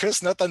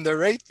refocus not on the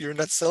rate. You're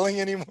not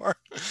selling anymore.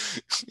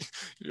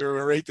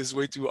 Your rate is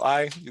way too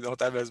high. You don't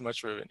have as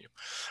much revenue.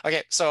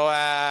 Okay, so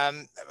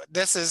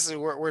this is,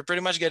 we're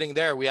pretty much getting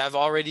there. We have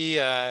already,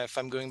 if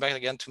I'm going back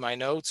again to my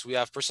notes, we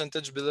have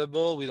percentage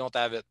billable. We don't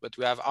have it, but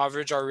we have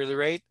average hourly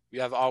rate. We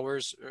have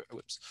hours,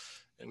 whoops,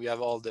 and we have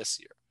all this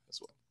here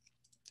as well.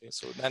 Okay,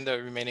 so then the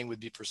remaining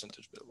would be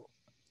percentage billable.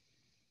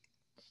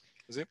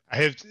 Is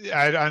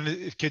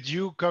it? Could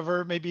you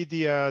cover maybe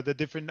the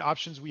different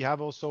options we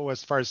have also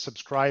as far as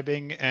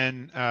subscribing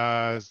and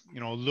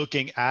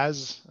looking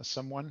as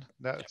someone?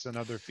 Yeah. That's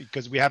another,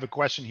 because we have a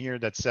question here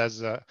that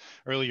says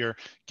earlier,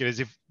 because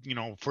if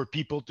for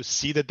people to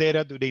see the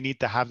data, do they need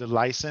to have the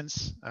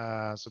license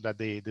so that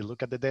they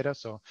look at the data?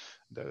 So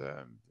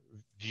the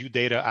view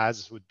data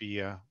as would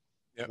be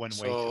Yeah. one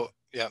way to. So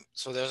yeah.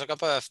 So there's a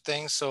couple of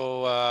things.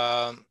 So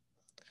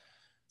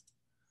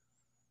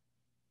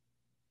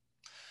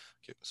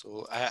okay.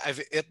 So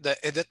I've hit the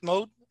edit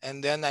mode,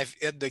 and then I've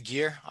hit the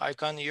gear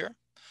icon here.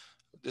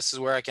 This is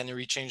where I can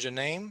rechange the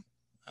name,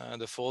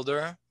 the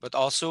folder, but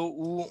also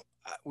who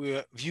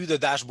we view the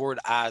dashboard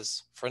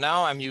as. For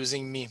now, I'm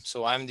using me.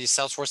 So I'm the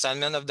Salesforce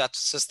admin of that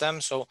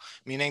system. So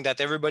meaning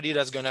that everybody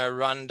that's going to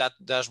run that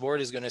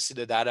dashboard is going to see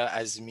the data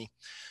as me.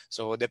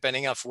 So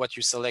depending on what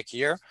you select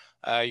here,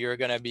 you're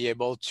going to be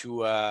able to,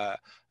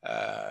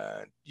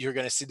 you're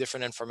going to see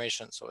different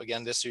information. So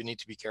again, this you need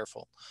to be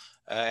careful.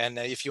 And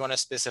if you want to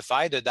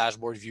specify the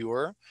dashboard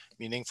viewer,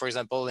 meaning, for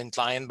example, in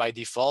client by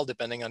default,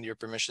 depending on your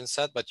permission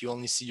set, but you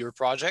only see your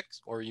project,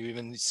 or you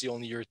even see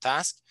only your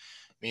task,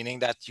 meaning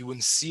that you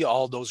wouldn't see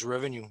all those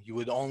revenue. You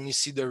would only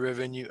see the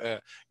revenue,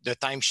 the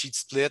timesheet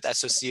split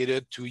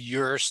associated to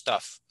your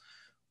stuff,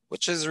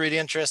 which is really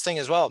interesting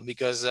as well,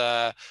 because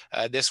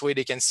this way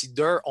they can see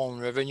their own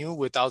revenue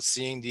without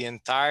seeing the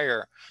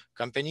entire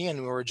company.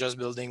 And we were just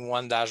building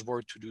one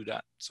dashboard to do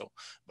that. So,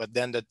 but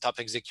then the top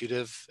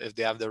executive, if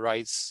they have the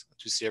rights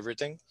to see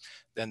everything,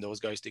 then those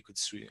guys, they could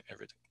see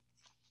everything.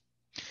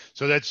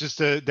 So that's just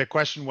the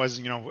question was,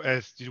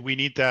 do we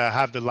need to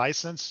have the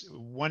license?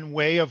 One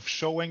way of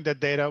showing the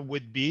data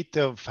would be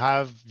to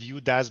have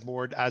view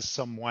dashboard as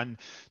someone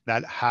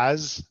that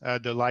has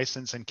the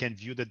license and can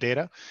view the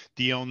data.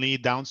 The only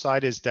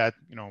downside is that,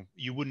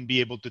 you wouldn't be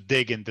able to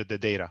dig into the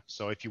data.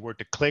 So if you were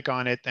to click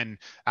on it and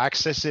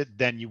access it,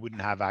 then you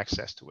wouldn't have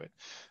access to it.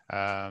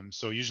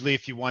 So usually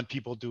if you want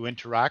people to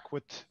interact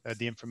with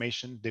the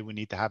information, they would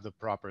need to have the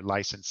proper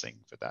licensing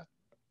for that.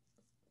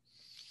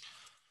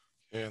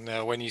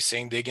 And when you're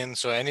saying dig in,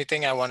 so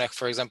anything I want to,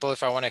 for example,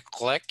 if I want to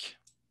click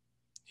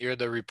here,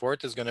 the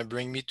report is going to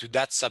bring me to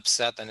that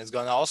subset, and it's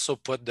going to also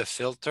put the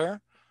filter.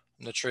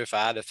 I'm not sure if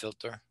I had a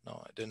filter.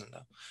 No, I didn't.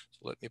 So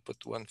let me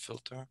put one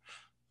filter.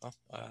 Oh,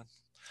 I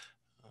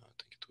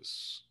think it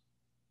was,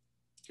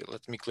 okay,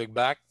 let me click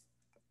back.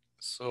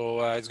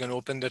 So it's going to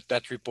open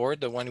that report,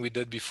 the one we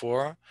did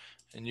before.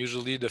 And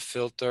usually the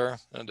filter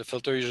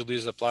usually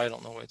is applied. I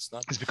don't know why it's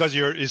not. It's because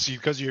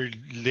you're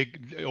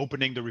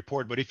opening the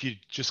report, but if you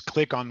just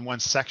click on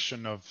one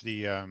section of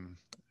the on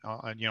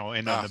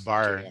the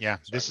bar, okay, yeah,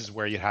 this is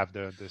where you have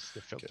the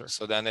filter. Okay,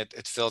 so then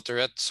it filter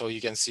it, so you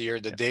can see here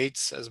the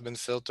dates has been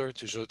filtered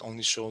to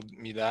only show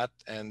me that,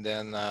 and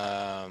then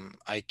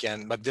I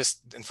can, but this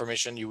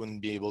information you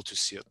wouldn't be able to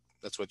see it.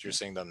 That's what you're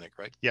saying, Dominic,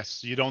 right?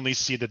 Yes, you'd only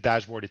see the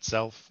dashboard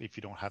itself if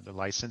you don't have the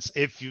license,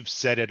 if you've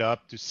set it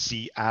up to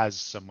see as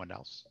someone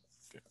else.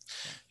 Okay.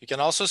 You can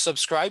also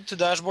subscribe to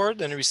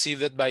dashboard and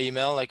receive it by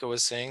email, like I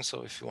was saying.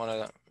 So if you want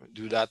to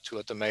do that to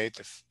automate,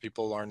 if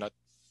people are not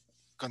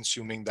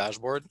consuming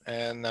dashboard,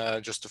 and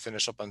just to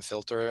finish up on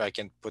filter, I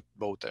can put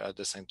both at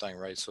the same time,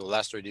 right? So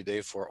last 30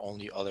 days for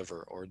only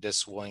Oliver, or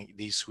this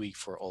week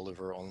for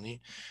Oliver only,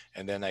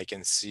 and then I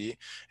can see.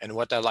 And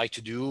what I like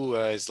to do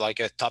is like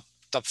a top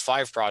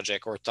 5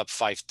 project or top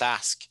 5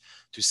 task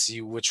to see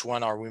which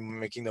one are we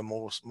making the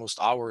most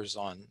hours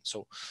on.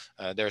 So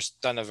there's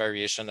a ton of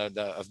variation of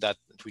that that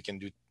we can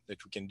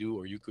do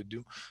or you could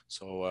do.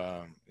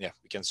 So yeah,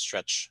 we can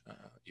stretch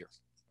here.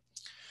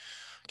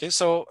 Okay,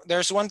 so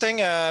there's one thing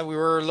we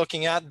were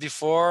looking at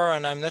before,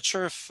 and I'm not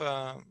sure if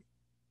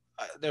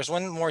there's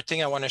one more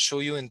thing I want to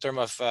show you in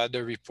terms of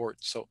the report.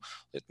 So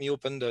let me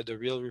open the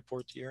real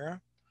report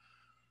here.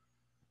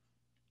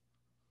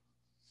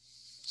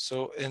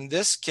 So in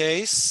this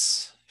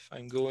case, if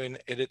I'm going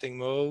editing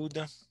mode,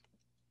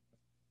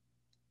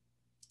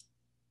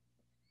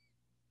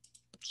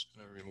 just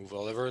going to remove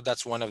Oliver.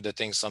 That's one of the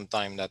things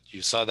sometime that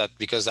you saw that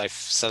because I've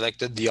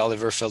selected the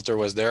Oliver filter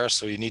was there,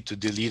 so you need to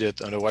delete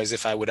it. Otherwise,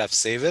 if I would have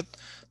saved it,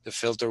 the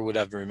filter would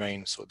have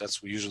remained. So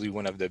that's usually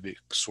one of the big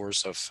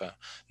source of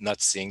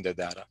not seeing the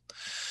data.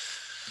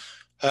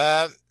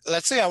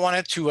 Let's say I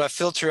wanted to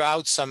filter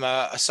out some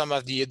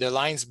of the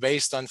lines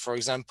based on, for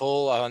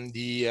example, on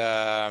the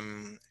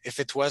if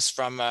it was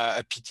from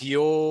a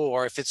PTO,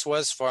 or if it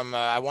was from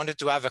I wanted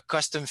to have a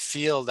custom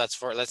field that's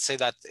for, let's say,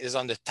 that is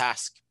on the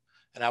task,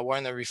 and I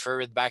want to refer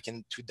it back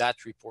into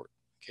that report.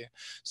 Okay,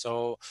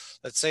 so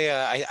let's say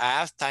I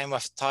have time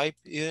of type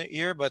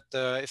here, but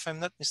if I'm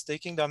not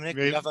mistaken, Dominic,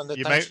 we have on the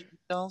timesheet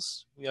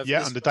details. We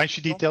have on the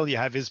timesheet detail, you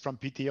have is from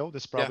PTO.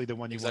 That's probably the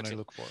one you want to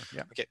look for.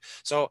 Yeah. Okay,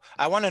 so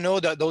I want to know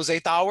that those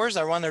 8 hours,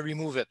 I want to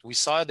remove it. We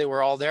saw they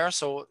were all there,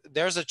 so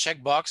there's a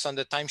checkbox on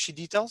the timesheet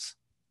details.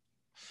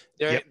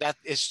 There, that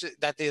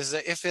is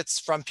if it's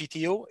from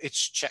PTO,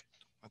 it's checked.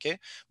 Okay,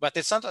 but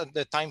it's not on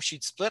the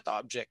timesheet split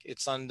object,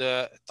 it's on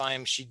the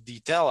timesheet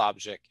detail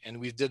object, and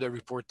we did a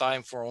report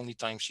time for only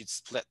timesheet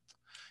split.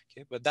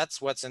 Okay, but that's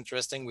what's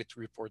interesting with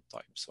report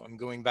type. So I'm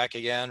going back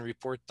again,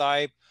 report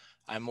type.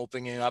 I'm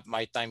opening up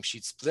my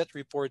timesheet split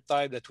report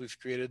type that we've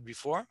created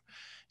before.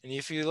 And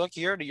if you look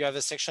here, you have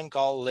a section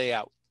called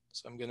layout.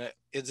 So I'm gonna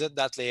exit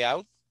that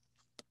layout.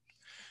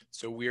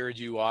 It's a weird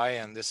UI,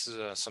 and this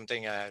is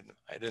something I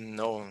didn't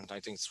know, and I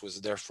think this was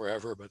there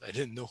forever, but I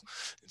didn't know.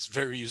 It's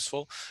very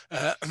useful.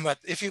 But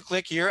if you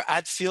click here,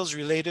 add fields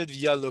related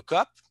via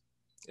lookup,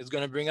 it's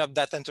going to bring up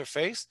that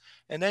interface.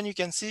 And then you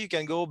can see you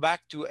can go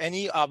back to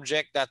any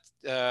object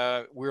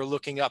that we're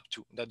looking up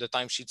to, that the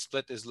timesheet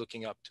split is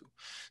looking up to.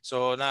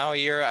 So now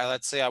here,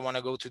 let's say I want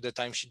to go to the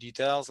timesheet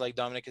details like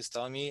Dominic is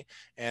telling me,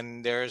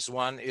 and there's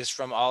one is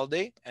from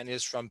holiday and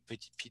is from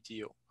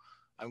PTO.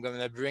 I'm going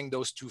to bring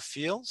those two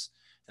fields.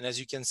 And as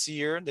you can see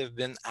here, they've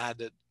been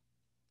added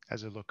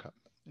as a lookup.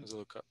 As a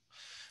lookup.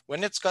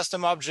 When it's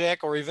custom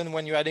object, or even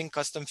when you're adding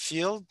custom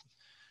field,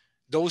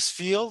 those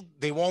fields,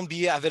 they won't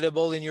be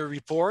available in your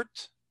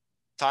report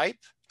type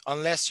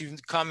unless you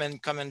come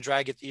and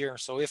drag it here.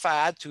 So if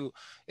I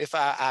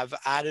have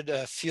added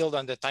a field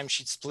on the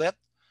timesheet split,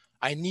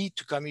 I need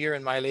to come here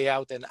in my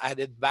layout and add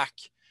it back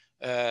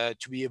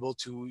to be able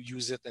to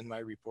use it in my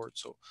report.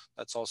 So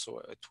that's also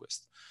a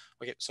twist.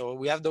 Okay, so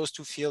we have those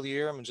two fields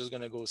here. I'm just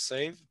gonna go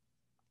save.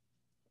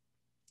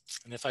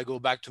 And if I go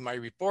back to my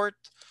report,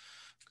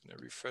 I'm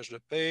gonna refresh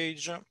the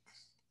page.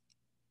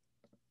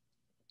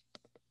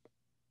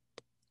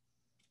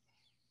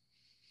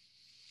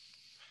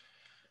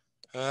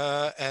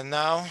 And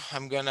now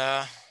I'm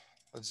gonna,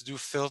 let's do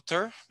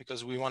filter,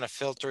 because we want to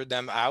filter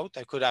them out.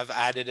 I could have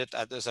added it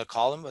as a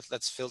column, but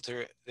let's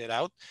filter it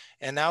out.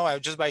 And now I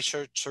just by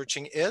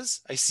searching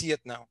I see it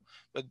now.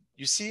 But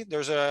you see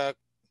there's a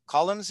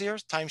columns here,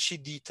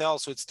 timesheet detail.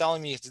 So it's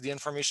telling me it's the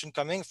information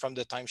coming from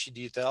the timesheet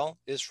detail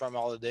is from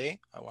holiday.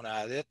 I want to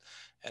add it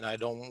and I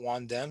don't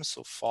want them,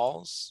 so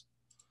false.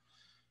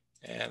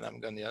 And I'm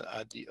going to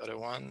add the other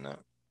one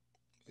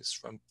is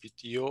from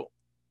PTO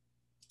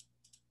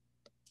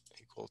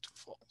equal to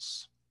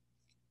false.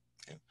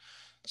 Okay.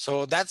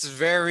 So that's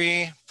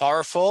very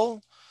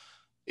powerful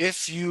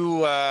if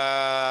you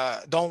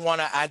don't want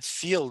to add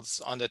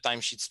fields on the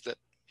timesheet split,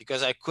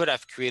 because I could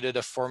have created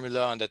a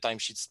formula on the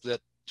timesheet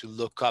split to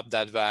look up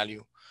that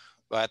value.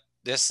 But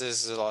this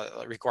is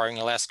requiring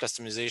less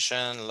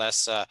customization,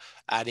 less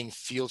adding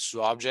fields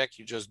to object.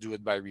 You just do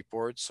it by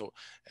report. So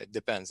it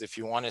depends. If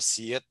you want to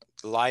see it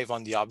live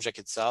on the object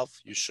itself,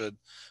 you should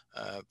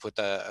put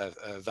a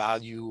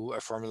value, a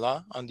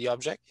formula on the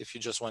object. If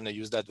you just want to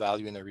use that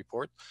value in a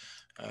report,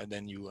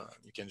 then you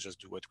can just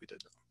do what we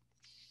did.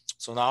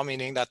 So now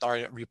meaning that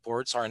our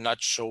reports are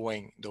not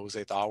showing those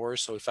 8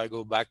 hours. So if I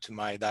go back to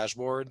my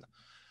dashboard,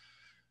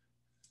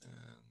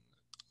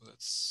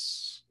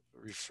 let's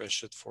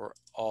refresh it for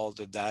all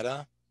the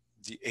data.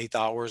 The 8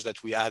 hours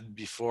that we had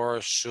before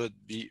should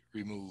be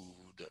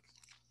removed.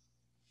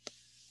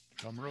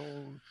 Drum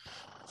roll.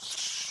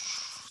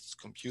 It's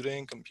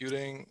computing.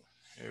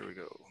 Here we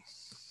go.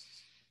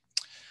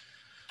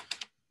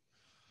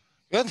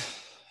 Good.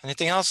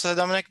 Anything else,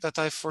 Dominic, that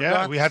I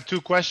forgot? Yeah, we have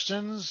 2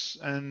 questions,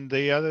 and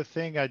the other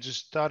thing I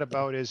just thought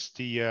about is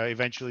the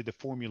eventually the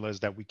formulas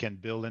that we can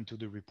build into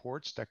the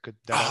reports that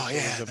also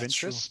is of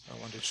interest. True.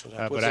 I wanted to show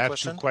that. But I have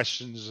 2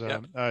 questions.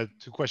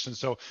 2 questions.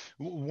 So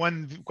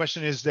one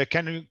question is that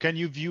can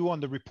you view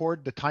on the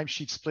report the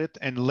timesheet split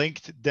and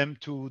linked them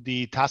to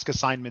the task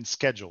assignment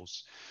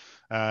schedules?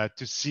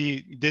 To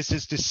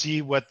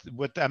see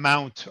what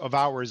amount of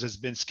hours has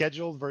been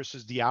scheduled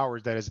versus the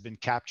hours that has been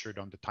captured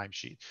on the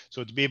timesheet.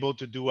 So to be able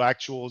to do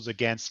actuals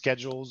against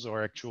schedules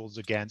or actuals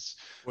against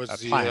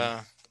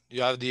plan.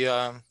 You have the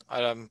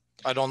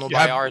I don't know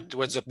by heart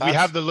what's the path. We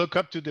have the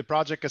lookup to the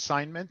project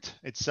assignment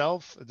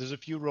itself. There's a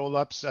few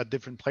roll-ups at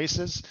different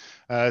places.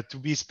 To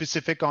be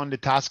specific on the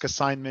task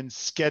assignment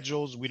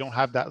schedules, we don't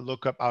have that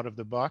lookup out of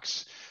the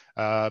box.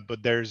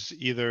 But there's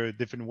either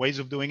different ways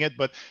of doing it,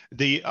 but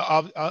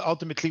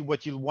ultimately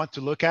what you want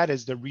to look at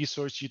is the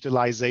resource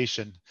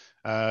utilization.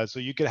 So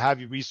you could have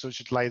your resource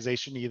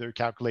utilization either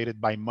calculated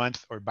by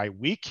month or by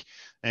week,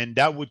 and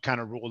that would kind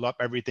of roll up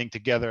everything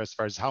together as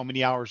far as how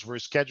many hours were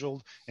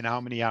scheduled and how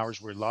many hours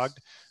were logged.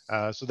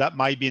 So that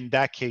might be in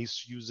that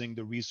case using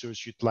the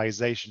resource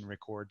utilization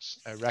records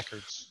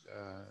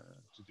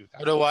to do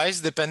that. Otherwise,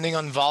 depending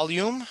on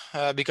volume,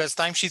 because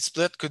timesheet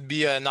split could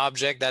be an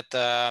object that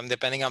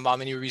depending on how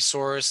many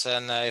resource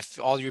and if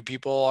all your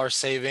people are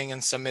saving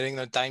and submitting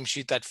the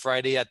timesheet at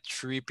Friday at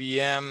 3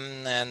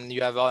 p.m. and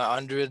you have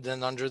hundreds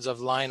and hundreds of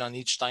lines on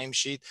each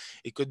timesheet,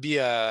 it could be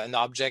an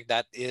object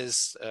that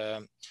is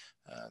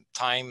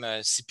time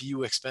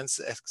CPU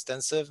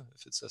extensive.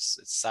 If it's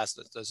SAS,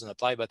 that doesn't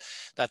apply, but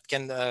that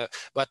can.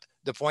 But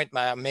the point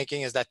I'm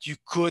making is that you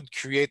could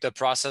create a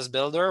process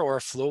builder, or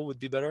a flow would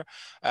be better,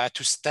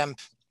 to stamp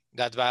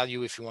that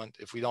value if you want.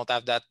 If we don't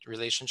have that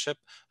relationship,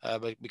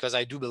 but because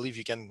I do believe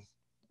you can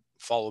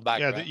follow back,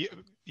 Yeah, right?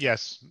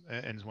 yes,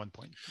 and one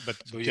point, but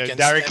So you can sniff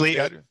directly,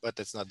 it, but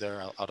it's not there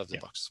out of the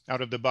yeah, box.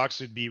 out of the box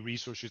would be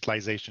resource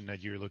utilization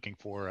that you're looking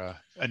for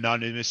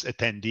anonymous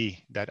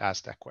attendee that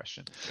asked that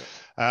question. Yep.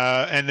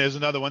 And there's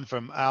another one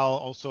from Al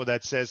also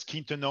that says,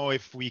 keen to know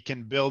if we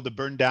can build a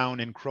burn down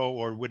in Crow,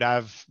 or would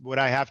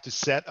I have to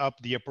set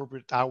up the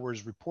appropriate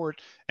hours report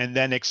and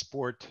then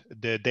export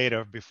the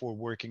data before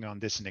working on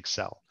this in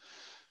Excel?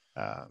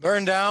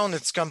 Burn down,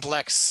 it's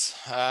complex.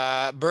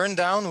 Burn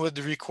down would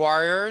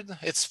require,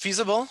 it's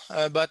feasible,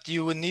 but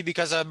you would need,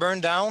 because a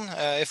burn down,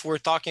 if we're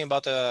talking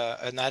about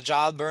an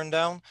agile burn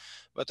down,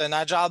 but an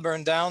agile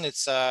burn down,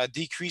 it's a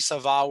decrease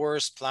of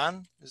hours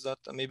plan. Is that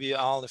maybe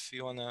Al, if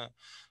you want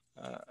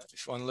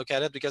to look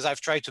at it, because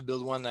I've tried to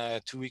build one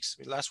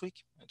last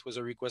week. It was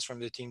a request from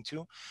the team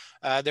too.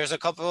 There's a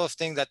couple of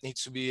things that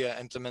needs to be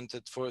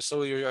implemented for,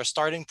 so your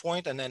starting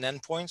point and an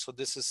end point. So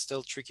this is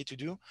still tricky to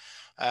do,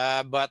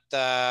 but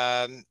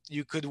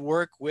you could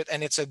work with,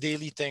 and it's a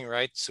daily thing,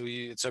 right? So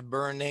it's a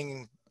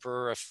burning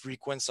per a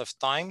frequency of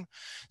time.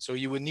 So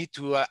you would need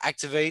to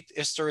activate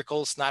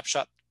historical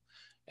snapshot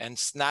and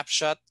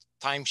snapshot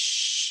time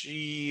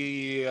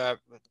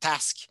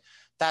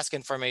task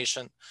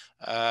information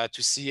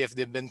to see if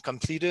they've been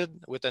completed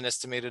with an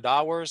estimated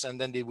hours,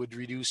 and then they would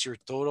reduce your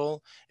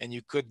total and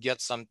you could get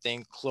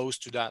something close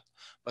to that.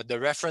 But the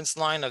reference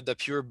line of the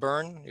pure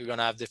burn, you're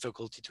gonna have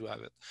difficulty to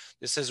have it.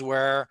 This is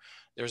where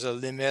there's a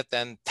limit,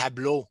 and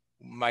Tableau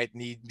might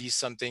be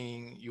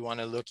something you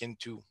wanna look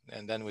into.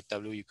 And then with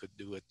Tableau, you could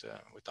do it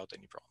without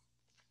any problem.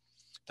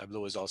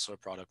 Tableau is also a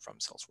product from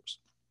Salesforce.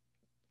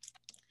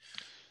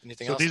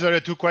 Anything so else? these are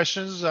the two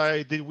questions.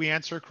 Did we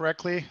answer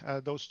correctly?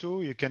 Those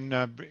two? You can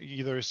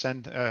either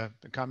send a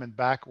comment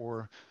back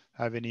or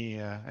have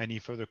any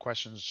further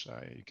questions.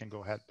 You can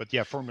go ahead. But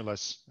yeah,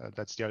 formulas.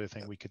 That's the other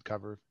thing we could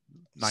cover.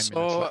 9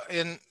 minutes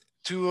left.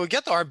 To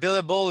get our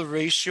billable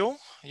ratio,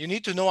 you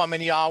need to know how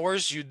many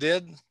hours you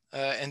did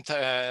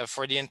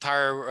for the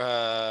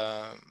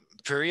entire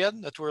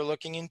period that we're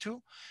looking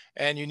into,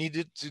 and you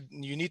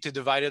need to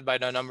divide it by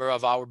the number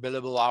of our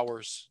billable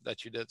hours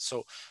that you did.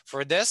 So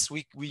for this,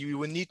 we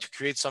would need to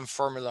create some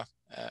formula.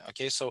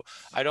 Okay, so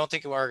I don't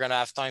think we're gonna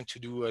have time to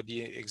do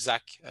the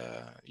exact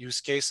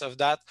use case of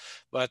that,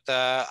 but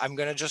I'm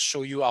gonna just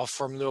show you how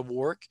formula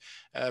work.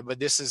 But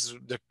this is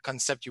the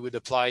concept you would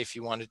apply if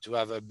you wanted to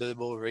have a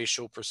billable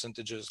ratio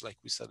percentages, like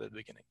we said at the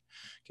beginning.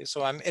 Okay,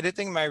 so I'm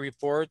editing my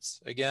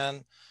reports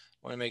again.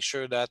 I want to make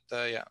sure that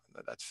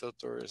that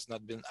filter has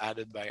not been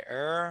added by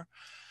error.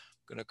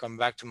 I'm gonna come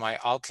back to my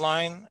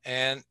outline,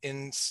 and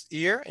in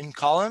here in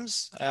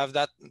columns, I have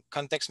that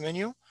context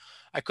menu.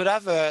 I could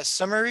have a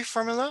summary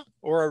formula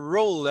or a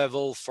row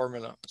level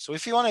formula. So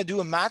if you want to do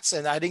a maths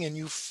and adding a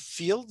new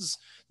fields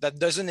that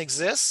doesn't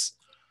exist,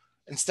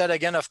 instead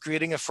again of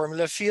creating a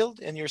formula field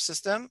in your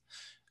system,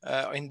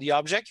 in the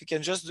object, you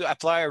can just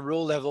apply a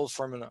row level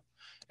formula.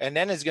 And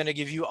then it's going to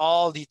give you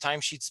all the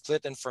timesheet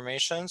split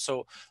information.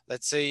 So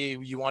let's say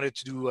you wanted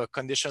to do a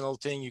conditional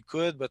thing, you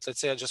could, but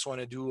let's say I just want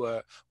to do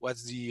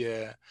what's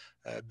the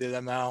bill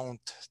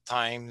amount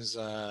times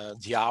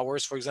the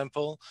hours, for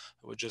example.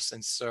 I would just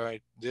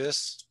insert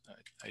this.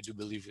 I do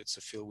believe it's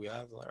a field we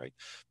have, right?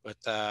 But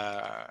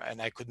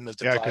and I could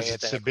multiply Yeah, because it.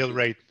 it's And a bill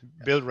rate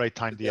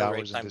time the bill rate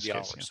hours in times this the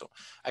case. hours. Yeah. So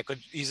I could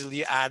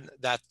easily add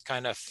that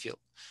kind of field.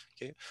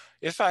 Okay,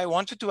 if I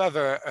wanted to have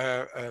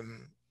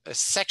a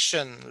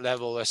section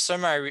level, a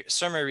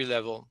summary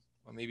level,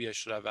 or maybe I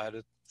should have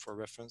added for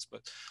reference,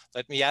 but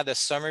let me add a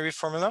summary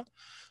formula.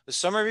 The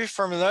summary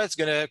formula is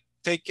going to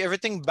take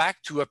everything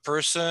back to a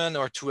person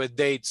or to a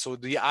date. So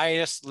the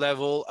highest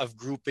level of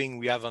grouping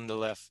we have on the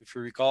left. If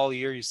you recall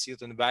here, you see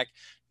it in the back,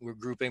 we're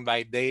grouping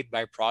by date,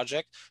 by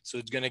project. So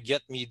it's going to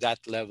get me that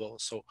level.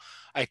 So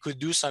I could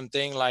do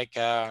something like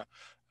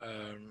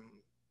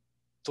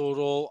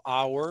total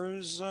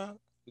hours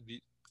would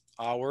be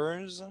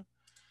hours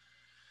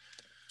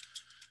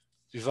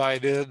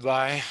divided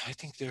by, I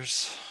think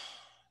is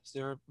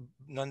there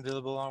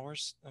non-billable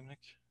hours, Dominic?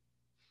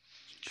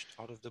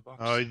 Out of the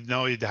box?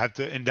 No, you'd have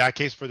to, in that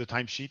case, for the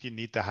timesheet, you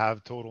need to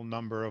have total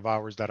number of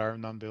hours that are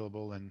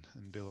non-billable and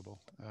billable.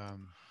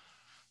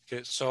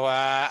 Okay, so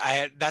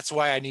that's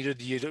why I needed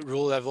the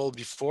rule level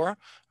before.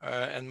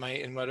 In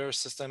my other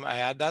system, I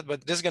had that,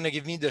 but this is going to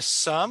give me the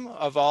sum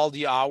of all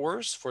the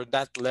hours for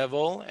that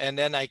level, and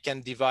then I can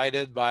divide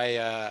it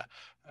by,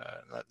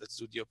 let's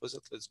do the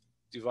opposite. Let's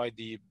divide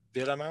the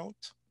bill amount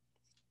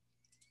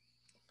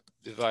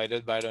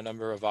divided by the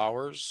number of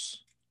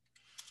hours.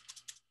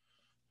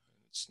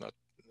 It's not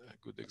a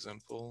good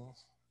example,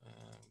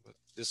 but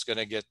this is going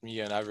to get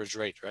me an average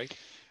rate, right?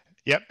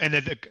 Yep, and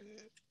then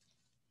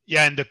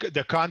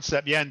the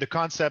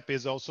concept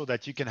is also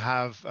that you can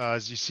have,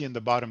 as you see in the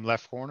bottom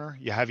left corner,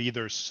 you have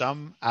either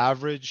sum,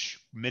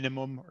 average,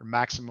 minimum or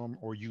maximum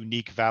or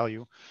unique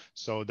value,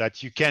 so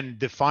that you can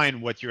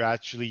define what you're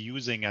actually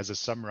using as a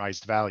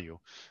summarized value.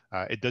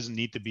 It doesn't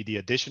need to be the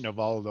addition of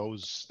all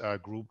those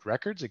grouped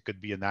records. It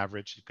could be an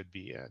average, it could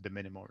be the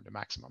minimum or the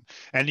maximum.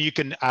 And you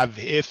can have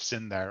ifs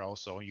in there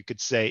also. You could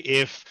say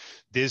if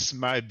this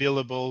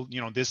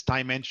billable, this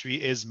time entry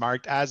is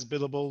marked as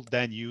billable,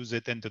 then use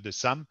it into the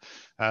sum.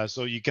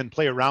 So you can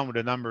play around with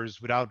the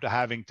numbers without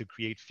having to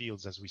create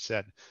fields, as we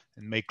said,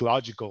 and make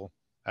logical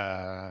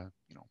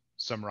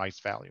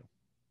summarized value.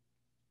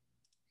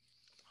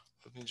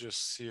 Let me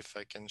just see if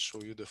I can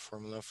show you the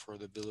formula for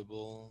the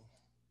billable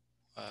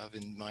I have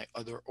in my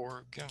other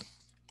org.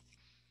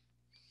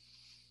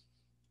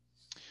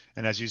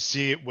 And as you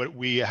see, what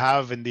we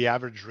have in the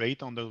average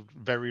rate on the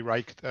very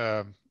right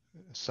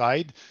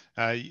side,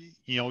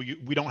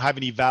 we don't have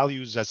any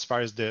values as far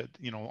as the,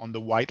 on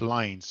the white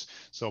lines.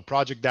 So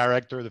project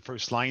director, the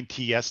first line,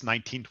 TS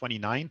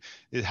 1929,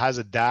 it has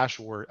a dash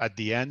or at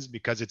the ends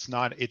because it's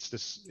not, it's a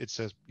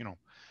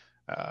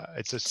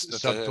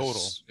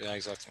subtotal. Yeah,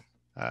 exactly.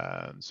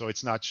 So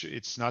it's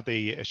not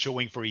a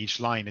showing for each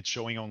line. It's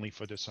showing only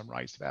for the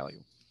summarized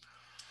value.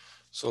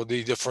 So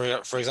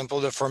for example,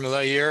 the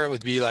formula here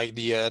would be like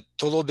the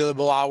total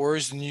billable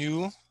hours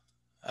new,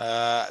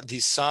 the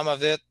sum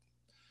of it,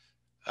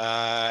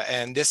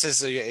 and this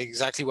is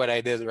exactly what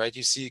I did, right?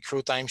 You see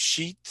crew time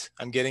sheet.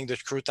 I'm getting the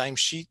crew time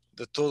sheet,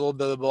 the total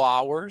billable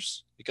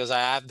hours, because I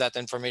have that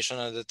information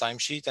on the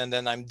timesheet, and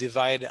then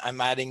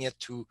I'm adding it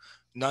to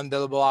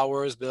non-billable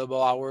hours,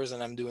 billable hours,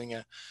 and I'm doing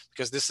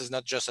because this is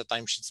not just a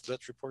timesheet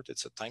split report,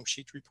 it's a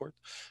timesheet report.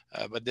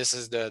 But this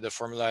is the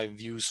formula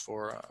I've used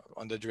for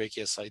on the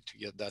Drakia side to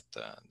get that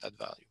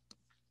value.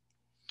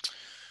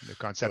 The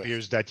concept here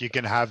is that you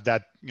can have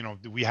that,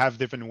 we have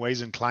different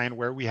ways in client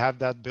where we have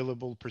that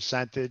billable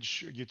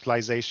percentage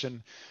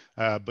utilization.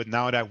 But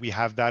now that we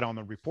have that on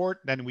the report,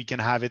 then we can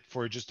have it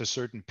for just a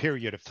certain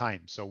period of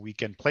time. So we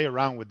can play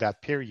around with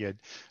that period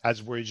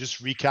as we're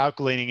just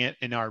recalculating it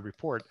in our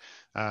report.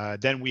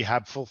 Then we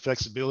have full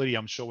flexibility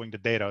on showing the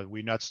data.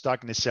 We're not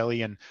stuck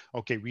necessarily in,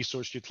 okay,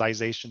 resource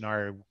utilization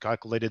are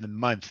calculated in a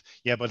month.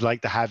 Yeah, but I'd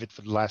like to have it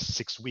for the last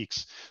 6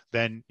 weeks.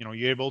 Then,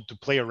 you're able to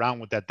play around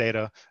with that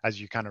data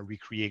as you kind of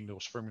recreating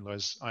those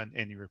formulas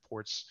in your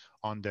reports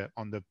on the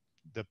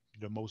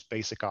most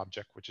basic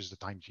object, which is the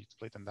timesheet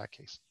split in that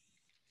case.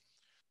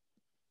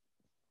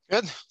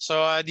 Good.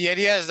 So the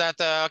idea is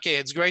that, okay,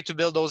 it's great to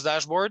build those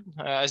dashboards.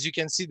 As you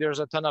can see, there's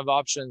a ton of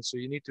options. So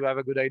you need to have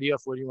a good idea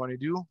of what you want to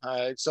do.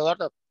 It's a lot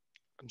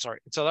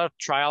of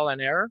trial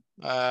and error.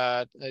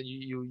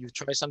 You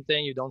try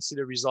something, you don't see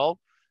the result.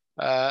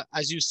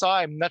 As you saw,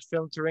 I'm not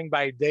filtering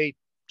by date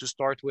to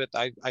start with.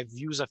 I've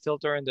used a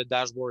filter in the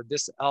dashboard.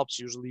 This helps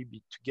usually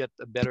to get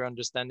a better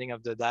understanding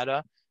of the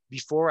data.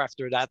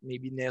 After that,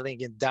 maybe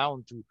nailing it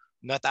down to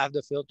not have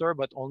the filter,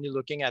 but only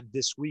looking at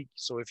this week.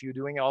 So if you're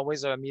doing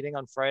always a meeting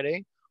on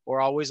Friday or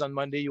always on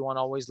Monday, you want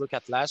to always look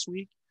at last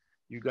week,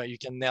 you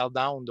can nail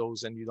down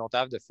those and you don't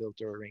have the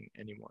filtering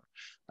anymore.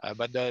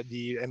 But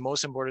the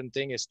most important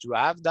thing is to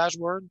have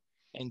dashboard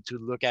and to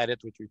look at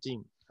it with your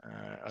team.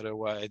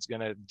 Otherwise, it's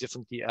going to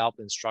definitely help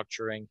in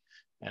structuring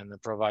and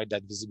provide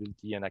that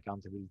visibility and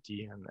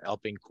accountability and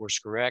helping course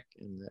correct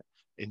and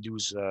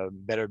induce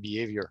better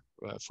behavior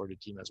for the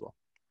team as well.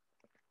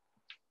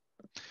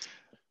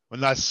 One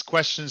last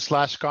question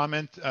 /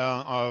 comment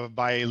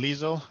by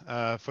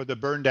Liesel for the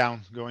burn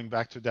down, going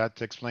back to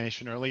that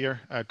explanation earlier.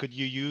 Could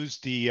you use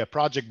the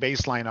project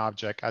baseline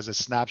object as a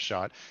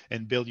snapshot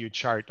and build your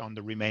chart on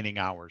the remaining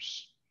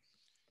hours?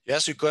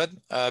 Yes, you could.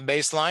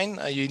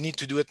 Baseline, you need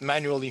to do it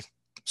manually.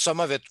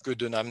 Some of it could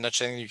do. I'm not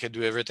saying you can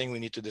do everything. We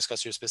need to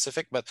discuss your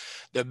specific, but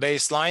the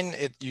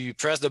baseline, you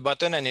press the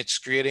button and it's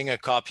creating a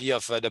copy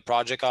of the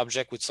project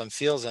object with some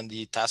fields and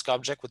the task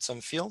object with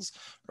some fields,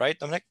 right,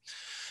 Dominic?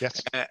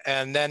 Yes.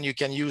 And then you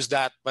can use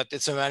that, but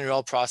it's a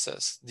manual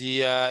process.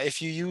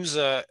 If you use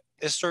a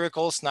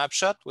historical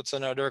snapshot, what's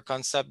another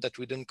concept that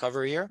we didn't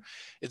cover here,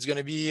 it's going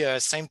to be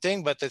same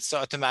thing, but it's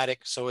automatic.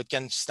 So it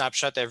can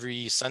snapshot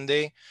every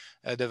Sunday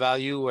the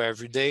value, or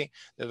every day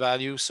the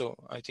value. So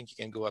I think you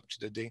can go up to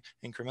the day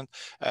increment.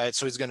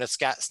 So it's going to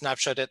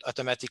snapshot it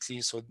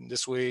automatically. So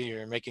this way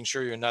you're making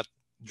sure you're not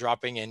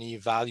dropping any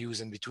values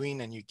in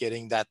between and you're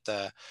getting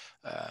that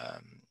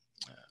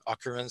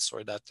occurrence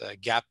or that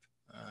gap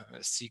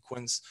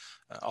sequence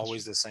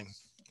always the same.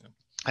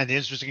 And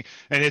interesting,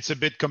 and it's a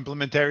bit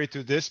complementary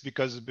to this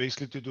because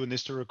basically to do an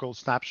historical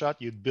snapshot,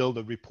 you'd build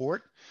a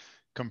report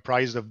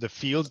comprised of the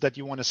fields that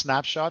you want to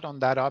snapshot on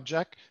that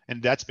object.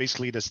 And that's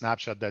basically the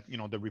snapshot that,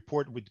 the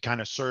report would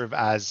kind of serve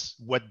as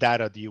what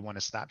data do you want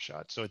to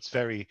snapshot. So it's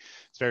very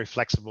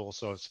flexible.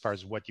 So as far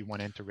as what you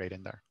want to integrate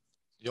in there.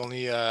 The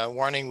only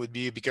warning would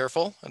be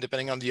careful,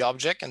 depending on the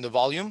object and the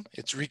volume,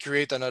 it's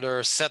recreate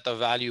another set of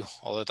value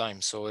all the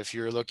time. So if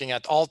you're looking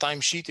at all time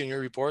sheet in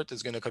your report,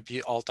 it's going to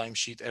copy all time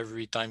sheet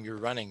every time you're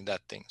running that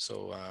thing.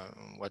 So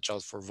watch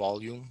out for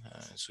volume.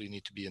 So you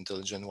need to be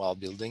intelligent while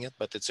building it,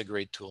 but it's a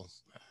great tool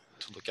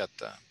to look at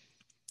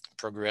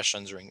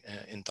progressions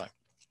in time.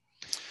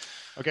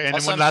 Okay, and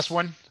then one Awesome. last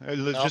one,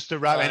 No, just to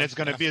wrap, and it's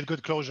going to yeah, be a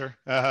good closure.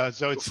 So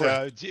go it's for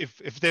it.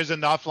 if there's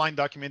an offline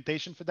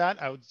documentation for that,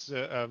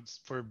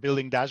 for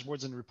building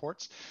dashboards and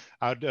reports,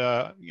 I'd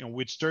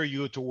would stir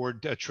you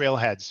toward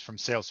Trailheads from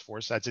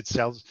Salesforce, as it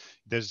sells.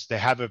 They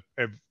have a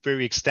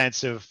very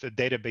extensive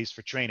database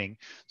for training.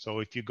 So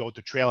if you go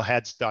to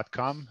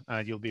trailheads.com,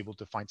 you'll be able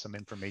to find some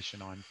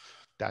information on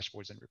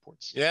dashboards and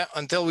reports. Yeah,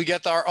 until we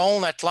get our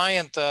own at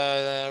Klient,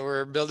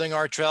 we're building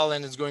our trail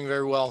and it's going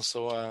very well.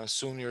 So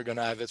soon you're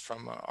gonna have it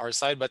from our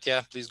side. But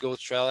yeah, please go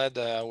to Trailhead.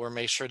 We'll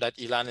make sure that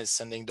Ilan is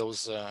sending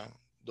those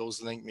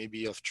links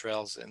maybe of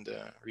trails in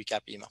the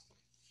recap email.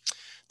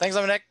 Thanks,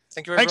 Dominic.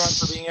 Thank you everyone for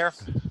Thanks. being here.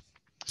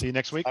 See you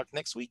next week. Talk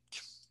next week.